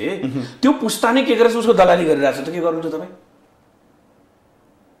देशले त्यो पुस्ता नै के गरेछ उसको दलाली गरिरहेछ त के गर्नुहुन्छ तपाईँ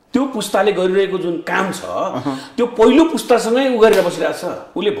त्यो पुस्ताले गरिरहेको जुन काम छ त्यो पहिलो पुस्तासँगै उ गरेर बसिरहेछ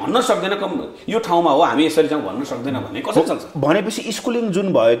उसले भन्न सक्दैन यो ठाउँमा हो हामी यसरी जाउँ भन्न सक्दैन भने कसरी चल्छ भनेपछि स्कुलिङ जुन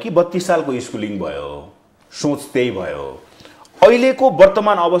भयो कि 32 सालको स्कुलिङ भयो सोच त्यही भयो अहिलेको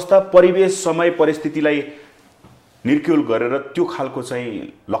वर्तमान अवस्था परिवेश समय परिस्थितिलाई निर्क्युल गरेर त्यो खालको चाहिँ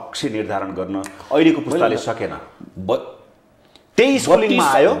लक्ष्य निर्धारण गर्न अहिलेको पुस्ताले सकेन त्यही स्कुलिङमा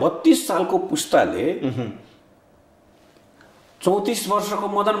आयो 32 सालको पुस्ताले 34 वर्षको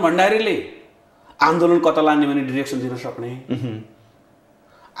मदन भण्डारीले आन्दोलन कता लाने भने डिरेक्सन दिन सक्ने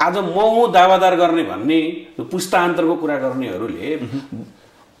आज म दावादार गर्ने भन्ने पुस्तान्तरको कुरा गर्नेहरूले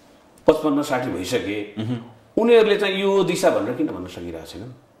 55-60 भइसके उनीहरूले चाहिँ यो दिशा भनेर किन भन्न सकिरहेको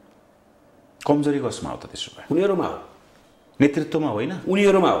छैन कमजोरी कसमा हो त त्यसो भए उनीहरूमा हो नेतृत्वमा होइन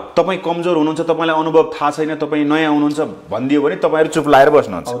उनीहरूमा हो तपाईँ कमजोर हुनुहुन्छ तपाईँलाई अनुभव थाहा छैन तपाईँ नयाँ हुनुहुन्छ भनिदियो भने तपाईँहरू चुप लाएर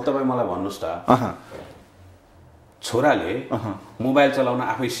बस्नुहुन्छ अब तपाईँ मलाई भन्नुहोस् त छोराले मोबाइल चलाउन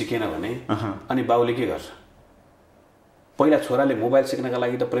आफै सिकेन भने अनि बाउले के गर्छ पहिला छोराले मोबाइल सिक्नका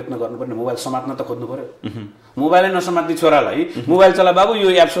लागि त प्रयत्न गर्नुपर्ने मोबाइल समात्न त खोज्नु पर्यो मोबाइलै नसमात्ने छोरालाई मोबाइल चला बाबु यो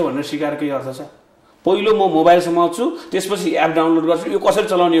एप छ भनेर सिकाएर केही अर्थ छ पहिलो म मोबाइल समात्छु त्यसपछि एप डाउनलोड गर्छु यो कसरी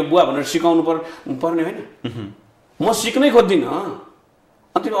चलाउने हो बुवा भनेर सिकाउनु पर्ने होइन म सिक्नै खोज्दिनँ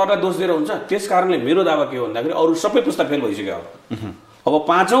अनि त्यो अरूलाई दोष दिएर हुन्छ त्यस कारणले मेरो दावा के हो भन्दाखेरि अरू सबै पुस्ता फेल भइसक्यो अब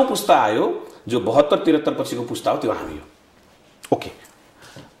 5औं पुस्ता आयो जो 72-73 पछिको पुस्ता हो त्यो हामी हो ओके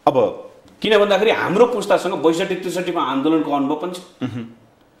अब किन भन्दाखेरि हाम्रो पुस्तासँग 62-63 मा आन्दोलनको अनुभव पनि छ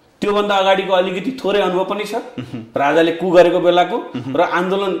त्योभन्दा अगाडिको अलिकति थोरै अनुभव पनि छ राजाले कु गरेको बेलाको र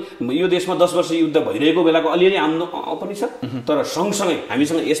आन्दोलन यो देशमा 10 वर्ष युद्ध भइरहेको बेलाको अलिअलि अनुभव पनि छ तर सँगसँगै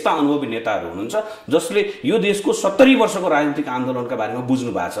हामीसँग यस्ता अनुभवी नेताहरू हुनुहुन्छ जसले यो देशको 70 वर्षको राजनीतिक आन्दोलनका बारेमा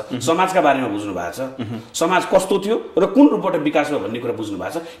बुझ्नु भएको छ समाजका बारेमा बुझ्नु भएको छ समाज कस्तो थियो र कुन रूपबाट विकास भयो भन्ने कुरा बुझ्नु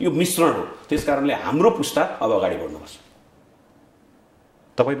भएको छ यो मिश्रण हो त्यसकारणले हाम्रो पुस्ता अब अगाडि बढ्नुपर्छ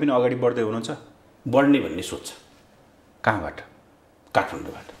तपाईँ पनि अगाडि बढ्दै हुनुहुन्छ बढ्ने भन्ने सोच छ कहाँबाट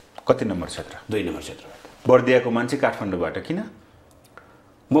काठमाडौँबाट कति नम्बर क्षेत्र 2 नम्बर क्षेत्रबाट बर्दियाको मान्छे काठमाडौँबाट किन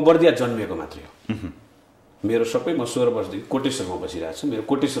म बर्दिया जन्मिएको मात्रै हो मेरो सबै म 16 वर्षदेखि कोटेश्वरमा बसिरहेको छु मेरो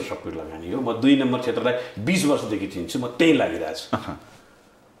कोटेश्वर सबै लगानी हो म 2 नम्बर क्षेत्रलाई 20 वर्षदेखि चिन्छु म त्यही लागिरहेको छु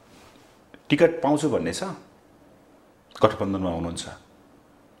टिकट पाउँछु भन्ने छ गठबन्धनमा हुनुहुन्छ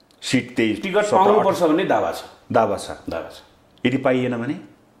सिट त्यही टिकट पाउनुपर्छ भन्ने दावा छ यदि पाइएन भने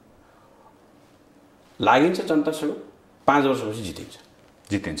लागिन्छ जनतासँग 5 वर्षपछि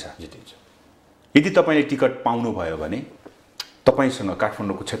जितिन्छ यदि तपाईँले टिकट पाउनुभयो भने तपाईँसँग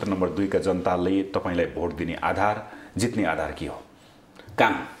काठमाडौँको क्षेत्र नम्बर 2 का जनताले तपाईँलाई भोट दिने आधार जित्ने आधार के हो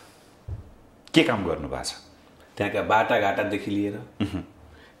काम गर्नु भएको छ त्यहाँका बाटाघाटादेखि लिएर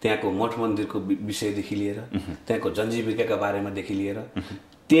त्यहाँको मठ मन्दिरको विषयदेखि लिएर त्यहाँको जनजीविकाका बारेमादेखि लिएर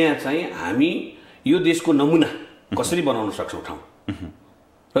त्यहाँ चाहिँ हामी यो देशको नमुना कसरी बनाउन सक्छौँ ठाउँ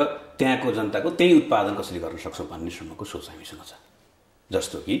र त्यहाँको जनताको त्यही उत्पादन कसरी गर्न सक्छौँ भन्ने सम्मको सोच हामीसँग छ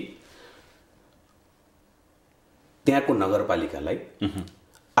जस्तो कि त्यहाँको नगरपालिकालाई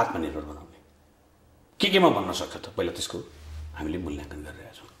आत्मनिर्भर बनाउने केमा बन्न सक्छ त पहिला त्यसको हामीले मूल्याङ्कन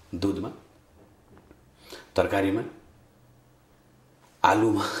गरिरहेका छौँ दुधमा तरकारीमा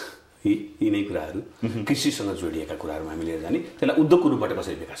आलुमा यिनै कुराहरू कृषिसँग जोडिएका कुराहरूमा हामी लिएर जाने त्यसलाई उद्योगको रूपबाट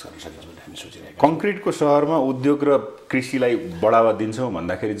कसरी विकास गर्न सकिन्छ भनेर हामी सोचिरहेका छौँ कङ्क्रिटको सहरमा उद्योग र कृषिलाई बढावा दिन्छौँ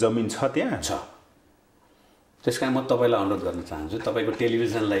भन्दाखेरि जमिन छ त्यहाँ छ त्यसकारण म तपाईँलाई अनुरोध गर्न चाहन्छु तपाईँको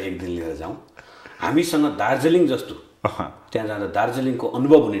टेलिभिजनलाई एक दिन लिएर जाउँ हामीसँग दार्जिलिङ जस्तो त्यहाँ जाँदा दार्जिलिङको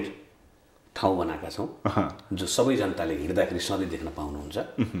अनुभव हुने ठाउँ बनाएका छौँ जो सबै जनताले हिँड्दाखेरि सधैँ देख्न पाउनुहुन्छ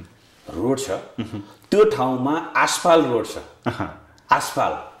रोड छ त्यो ठाउँमा आसफाल रोड छ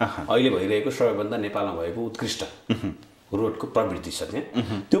आसफाल अहिले भइरहेको सबैभन्दा नेपालमा भएको उत्कृष्ट रोडको प्रवृत्ति छ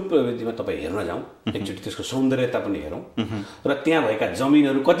त्यहाँ त्यो प्रवृत्तिमा तपाईँ हेर्न जाउँ एकचोटि त्यसको सौन्दर्यता पनि हेरौँ र त्यहाँ भएका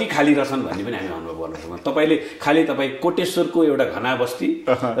जमिनहरू कति खाली रहेछन् भन्ने पनि हामी अनुभव गर्न सक्छौँ तपाईँ कोटेश्वरको एउटा घना बस्ती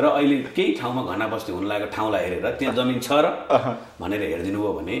र अहिले केही ठाउँमा घना बस्ती हुन लागेको ठाउँलाई हेरेर त्यहाँ जमिन छ र भनेर हेरिदिनु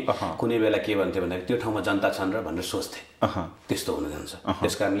भयो भने कुनै बेला के भन्थ्यो भन्दाखेरि त्यो ठाउँमा जनता छन् र भनेर सोच्थे त्यस्तो हुन जान्छ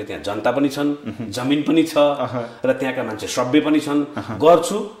त्यस कारणले त्यहाँ जनता पनि छन् जमिन पनि छ र त्यहाँका मान्छे सभ्य पनि छन्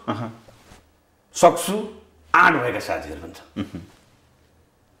गर्छु सक्छु आँट भएका साथीहरू पनि छन्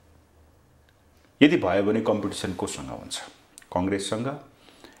यदि भयो भने कम्पिटिसन कोसँग हुन्छ कङ्ग्रेससँग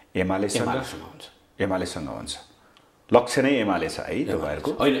एमालेसँग हुन्छ एमालेसँग हुन्छ लक्ष्य नै एमाले छ है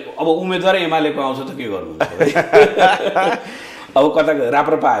तपाईँहरूको होइन अब उम्मेदवार एमालेको आउँछ त के गर्नु अब कता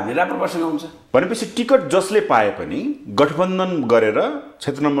राप्रपा आयो भने राप्रपासँग आउँछ भनेपछि टिकट जसले पाए पनि गठबन्धन गरेर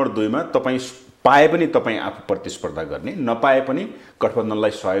क्षेत्र नम्बर 2 मा तपाईँ पाए पनि तपाईँ आफू प्रतिस्पर्धा गर्ने नपाए पनि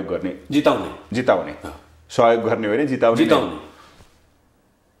गठबन्धनलाई सहयोग गर्ने जिताउने सहयोग गर्ने होइन जिताउने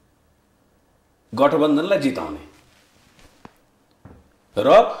गठबन्धनलाई जिताउने र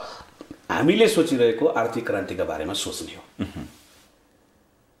हामीले सोचिरहेको आर्थिक क्रान्तिका बारेमा सोच्ने हो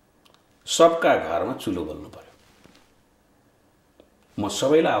सबका घरमा चुलो बल्नु पर्यो म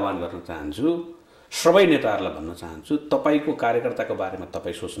सबैलाई आह्वान गर्न चाहन्छु सबै नेताहरूलाई भन्न चाहन्छु तपाईको कार्यकर्ताको बारेमा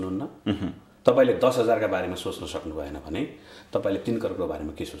तपाईँ सोच्नुहुन्न तपाईले 10,000 का बारेमा सोच्न सक्नु भएन भने तपाईले 3 करोडको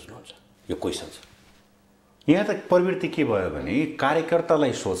बारेमा के सोच्नुहुन्छ यो क्वेशन छ यहाँ त प्रवृत्ति के भयो भने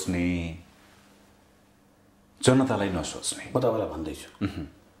कार्यकर्तालाई सोच्ने जनतालाई नसोच्ने म तपाईलाई भन्दैछु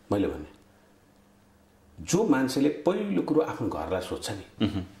मैले भने जो मान्छेले पहिलो कुरो आफ्नो घरलाई सोच्छ नि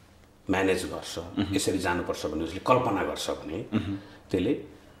म्यानेज गर्छ यसरी जानुपर्छ भन्ने उसले कल्पना गर्छ भने त्यसले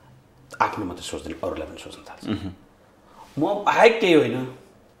आफ्नो मात्र सोच्दैन अरूलाई पनि सोच्न थाल्छ म बाहेक केही होइन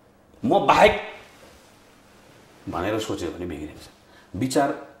म बाहेक भनेर सोच्यो भने बिग्रिन्छ विचार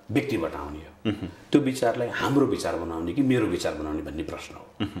व्यक्तिबाट आउने हो त्यो विचारलाई हाम्रो विचार बनाउने कि मेरो विचार बनाउने भन्ने प्रश्न हो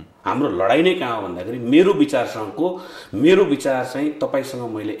हाम्रो लडाई नै कहाँ हो भन्दाखेरि मेरो विचार चाहिँ तपाईसँग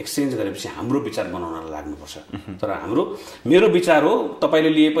मैले एक्सचेन्ज गरेपछि हाम्रो विचार बनाउन लाग्नुपर्छ तर मेरो विचार हो तपाईले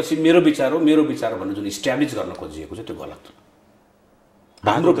लिएपछि मेरो विचार हो भन्ने जुन इस्ट्याब्लिश गर्न खोजिएको छ त्यो गलत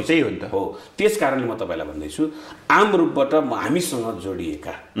हाम्रो त्यही हो नि त हो त्यस कारणले म तपाईलाई भन्दैछु आम रूपबाट हामीसँग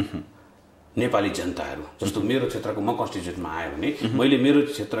जोडिएका नेपाली जनताहरू जस्तो मेरो क्षेत्रको म कन्स्टिट्युन्टमा आयो भने मैले मेरो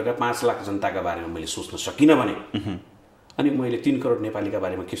क्षेत्रका 5 लाख जनताका बारेमा मैले सोच्न सकिनँ भने अनि मैले 3 करोड नेपालीका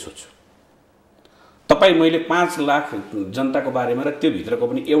बारेमा के सोच्छु तपाई मैले 5 लाख जनताको बारेमा र त्यो भित्रको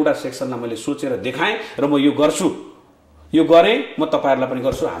पनि एउटा सेक्सनमा मैले सोचेर देखाएँ र म यो गर्छु यो गरे म तपाईहरुलाई पनि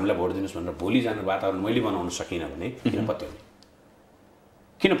गर्छु हामीलाई भोट दिनुस् भनेर भोलि जाने वातावरण मैले बनाउन सकिनँ भने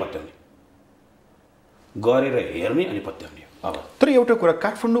किन पत्याउने गरेर हेर्ने अनि पत्याउने अब तर एउटा कुरा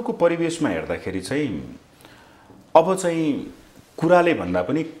काठमाडौँको परिवेशमा हेर्दाखेरि चाहिँ अब चाहिँ कुराले भन्दा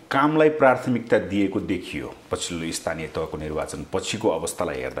पनि कामलाई प्राथमिकता दिएको देखियो पछिल्लो स्थानीय तहको निर्वाचन पछिको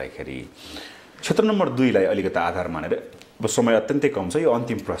अवस्थालाई हेर्दाखेरि क्षेत्र नम्बर 2 लाई अलिकति आधार मानेर अब समय अत्यन्तै कम छ यो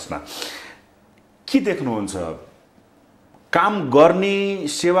अन्तिम प्रश्न के देख्नुहुन्छ काम गर्ने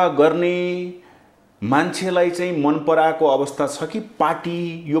सेवा गर्ने मान्छेलाई चाहिँ मन पराएको अवस्था छ कि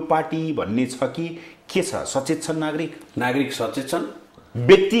यो पार्टी भन्ने छ कि के छ सचेत छन् नागरिक सचेत छन्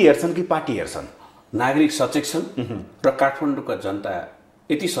व्यक्ति हेर्छन् कि पार्टी हेर्छन् नागरिक सचेत छन् र काठमाडौँका जनता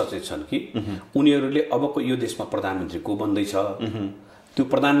यति सचेत छन् कि उनीहरूले अबको यो देशमा प्रधानमन्त्री को बन्दैछ त्यो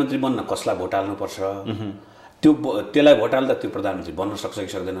प्रधानमन्त्री बन्न कसलाई भोट हाल्नुपर्छ त्यसलाई भोट हाल्दा त्यो प्रधानमन्त्री बन्न सक्छ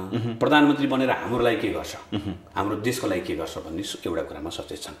कि सक्दैन प्रधानमन्त्री बनेर हाम्रो लागि के गर्छ हाम्रो देशको लागि के गर्छ भन्ने एउटा कुरामा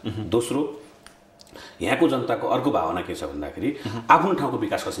सचेत छन् दोस्रो यहाँको जनताको अर्को भावना के छ भन्दाखेरि आफ्नो ठाउँको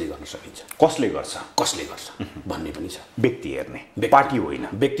विकास कसले गर्न सकिन्छ कसले गर्छ भन्ने पनि छ व्यक्ति हेर्ने पार्टी होइन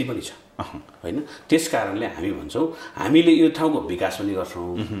व्यक्ति पनि छ हैन त्यसकारणले हामी भन्छौं हामीले यो ठाउँको विकास पनि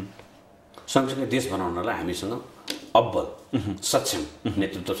गर्छौं सँगसँगै देश बनाउनलाई हामीसँग अब्बल सक्षम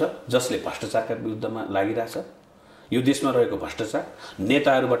नेतृत्व छ जसले भ्रष्टाचारका विरुद्धमा लागिरहेछ यो देशमा रहेको भ्रष्टाचार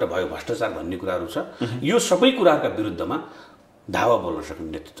नेताहरूबाट भयो भ्रष्टाचार भन्ने कुराहरू छ यो सबै कुराहरूका विरुद्धमा धावा बोल्न सक्ने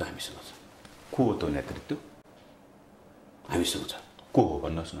नेतृत्व हामीसँग छ को हो त्यो नेतृत्व हामीसँग छ को हो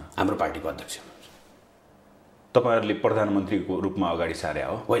भन्नुहोस् न हाम्रो पार्टीको अध्यक्ष तपाईहरुले प्रधानमन्त्रीको रूपमा अगाडि सारे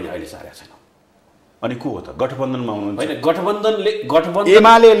हो होइन अहिले सारेको छैन अनि को हो त गठबन्धनमा हुनुहुन्छ हैन गठबन्धन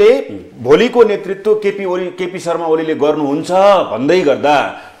एमालेले भोलिको नेतृत्व केपी शर्मा ओलीले गर्नुहुन्छ भन्दै गर्दा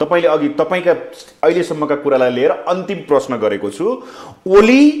तपाईले अघि तपाईका अहिलेसम्मका कुरालाई लिएर अन्तिम प्रश्न गरेको छु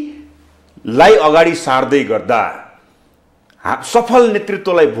ओलीलाई अगाडि सार्दै गर्दा सफल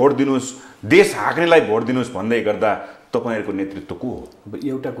नेतृत्वलाई भोट दिनुस् देश हाँक्नेलाई भोट दिनुस् भन्दै गर्दा तपाईहरुको नेतृत्व को हो अब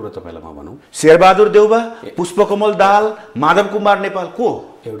एउटा कुरा तपाईलाई म भनौं शेरबहादुर देउबा पुष्पकमल दाहाल माधव कुमार नेपाल को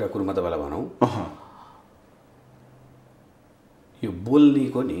एउटा कुरा म तपाईलाई भनौं यो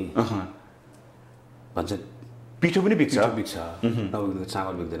बोल्नेको नि भन्छ पिठो पनि बिग्छ बिग्छ नबिग्रेको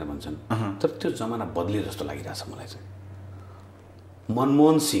चामल बिग्दैन भन्छन् तर त्यो जमाना बदलियो जस्तो लागिरहेछ मलाई चाहिँ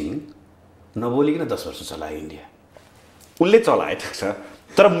मनमोहन सिंह नबोलिकन 10 वर्ष चलायो इन्डिया उनले चलाए छ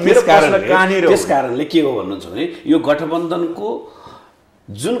तर मेरो प्रश्न कहाँनिर त्यस कारणले के हो भन्नुहुन्छ भने यो गठबन्धनको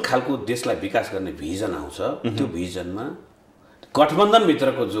जुन खालको देशलाई विकास गर्ने भिजन आउँछ त्यो भिजनमा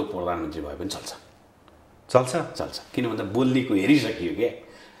गठबन्धनभित्रको जो प्रधानमन्त्री भए पनि चल्छ किन भन्दा बोलीको हेरिसकियो क्या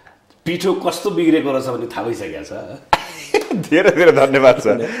पिठो कस्तो बिग्रेको रहेछ भने थाहा भइसकेको छ धेरै धेरै धन्यवाद छ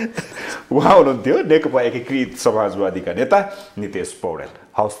उहाँ हुनुहुन्थ्यो नेकपा एकीकृत समाजवादीका नेता नितेश पौडेल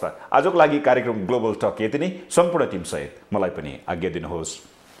हवस् त आजको लागि कार्यक्रम ग्लोबल टक यति नै सम्पूर्ण टिमसहित मलाई पनि आज्ञा दिनुहोस्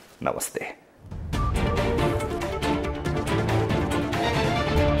नमस्ते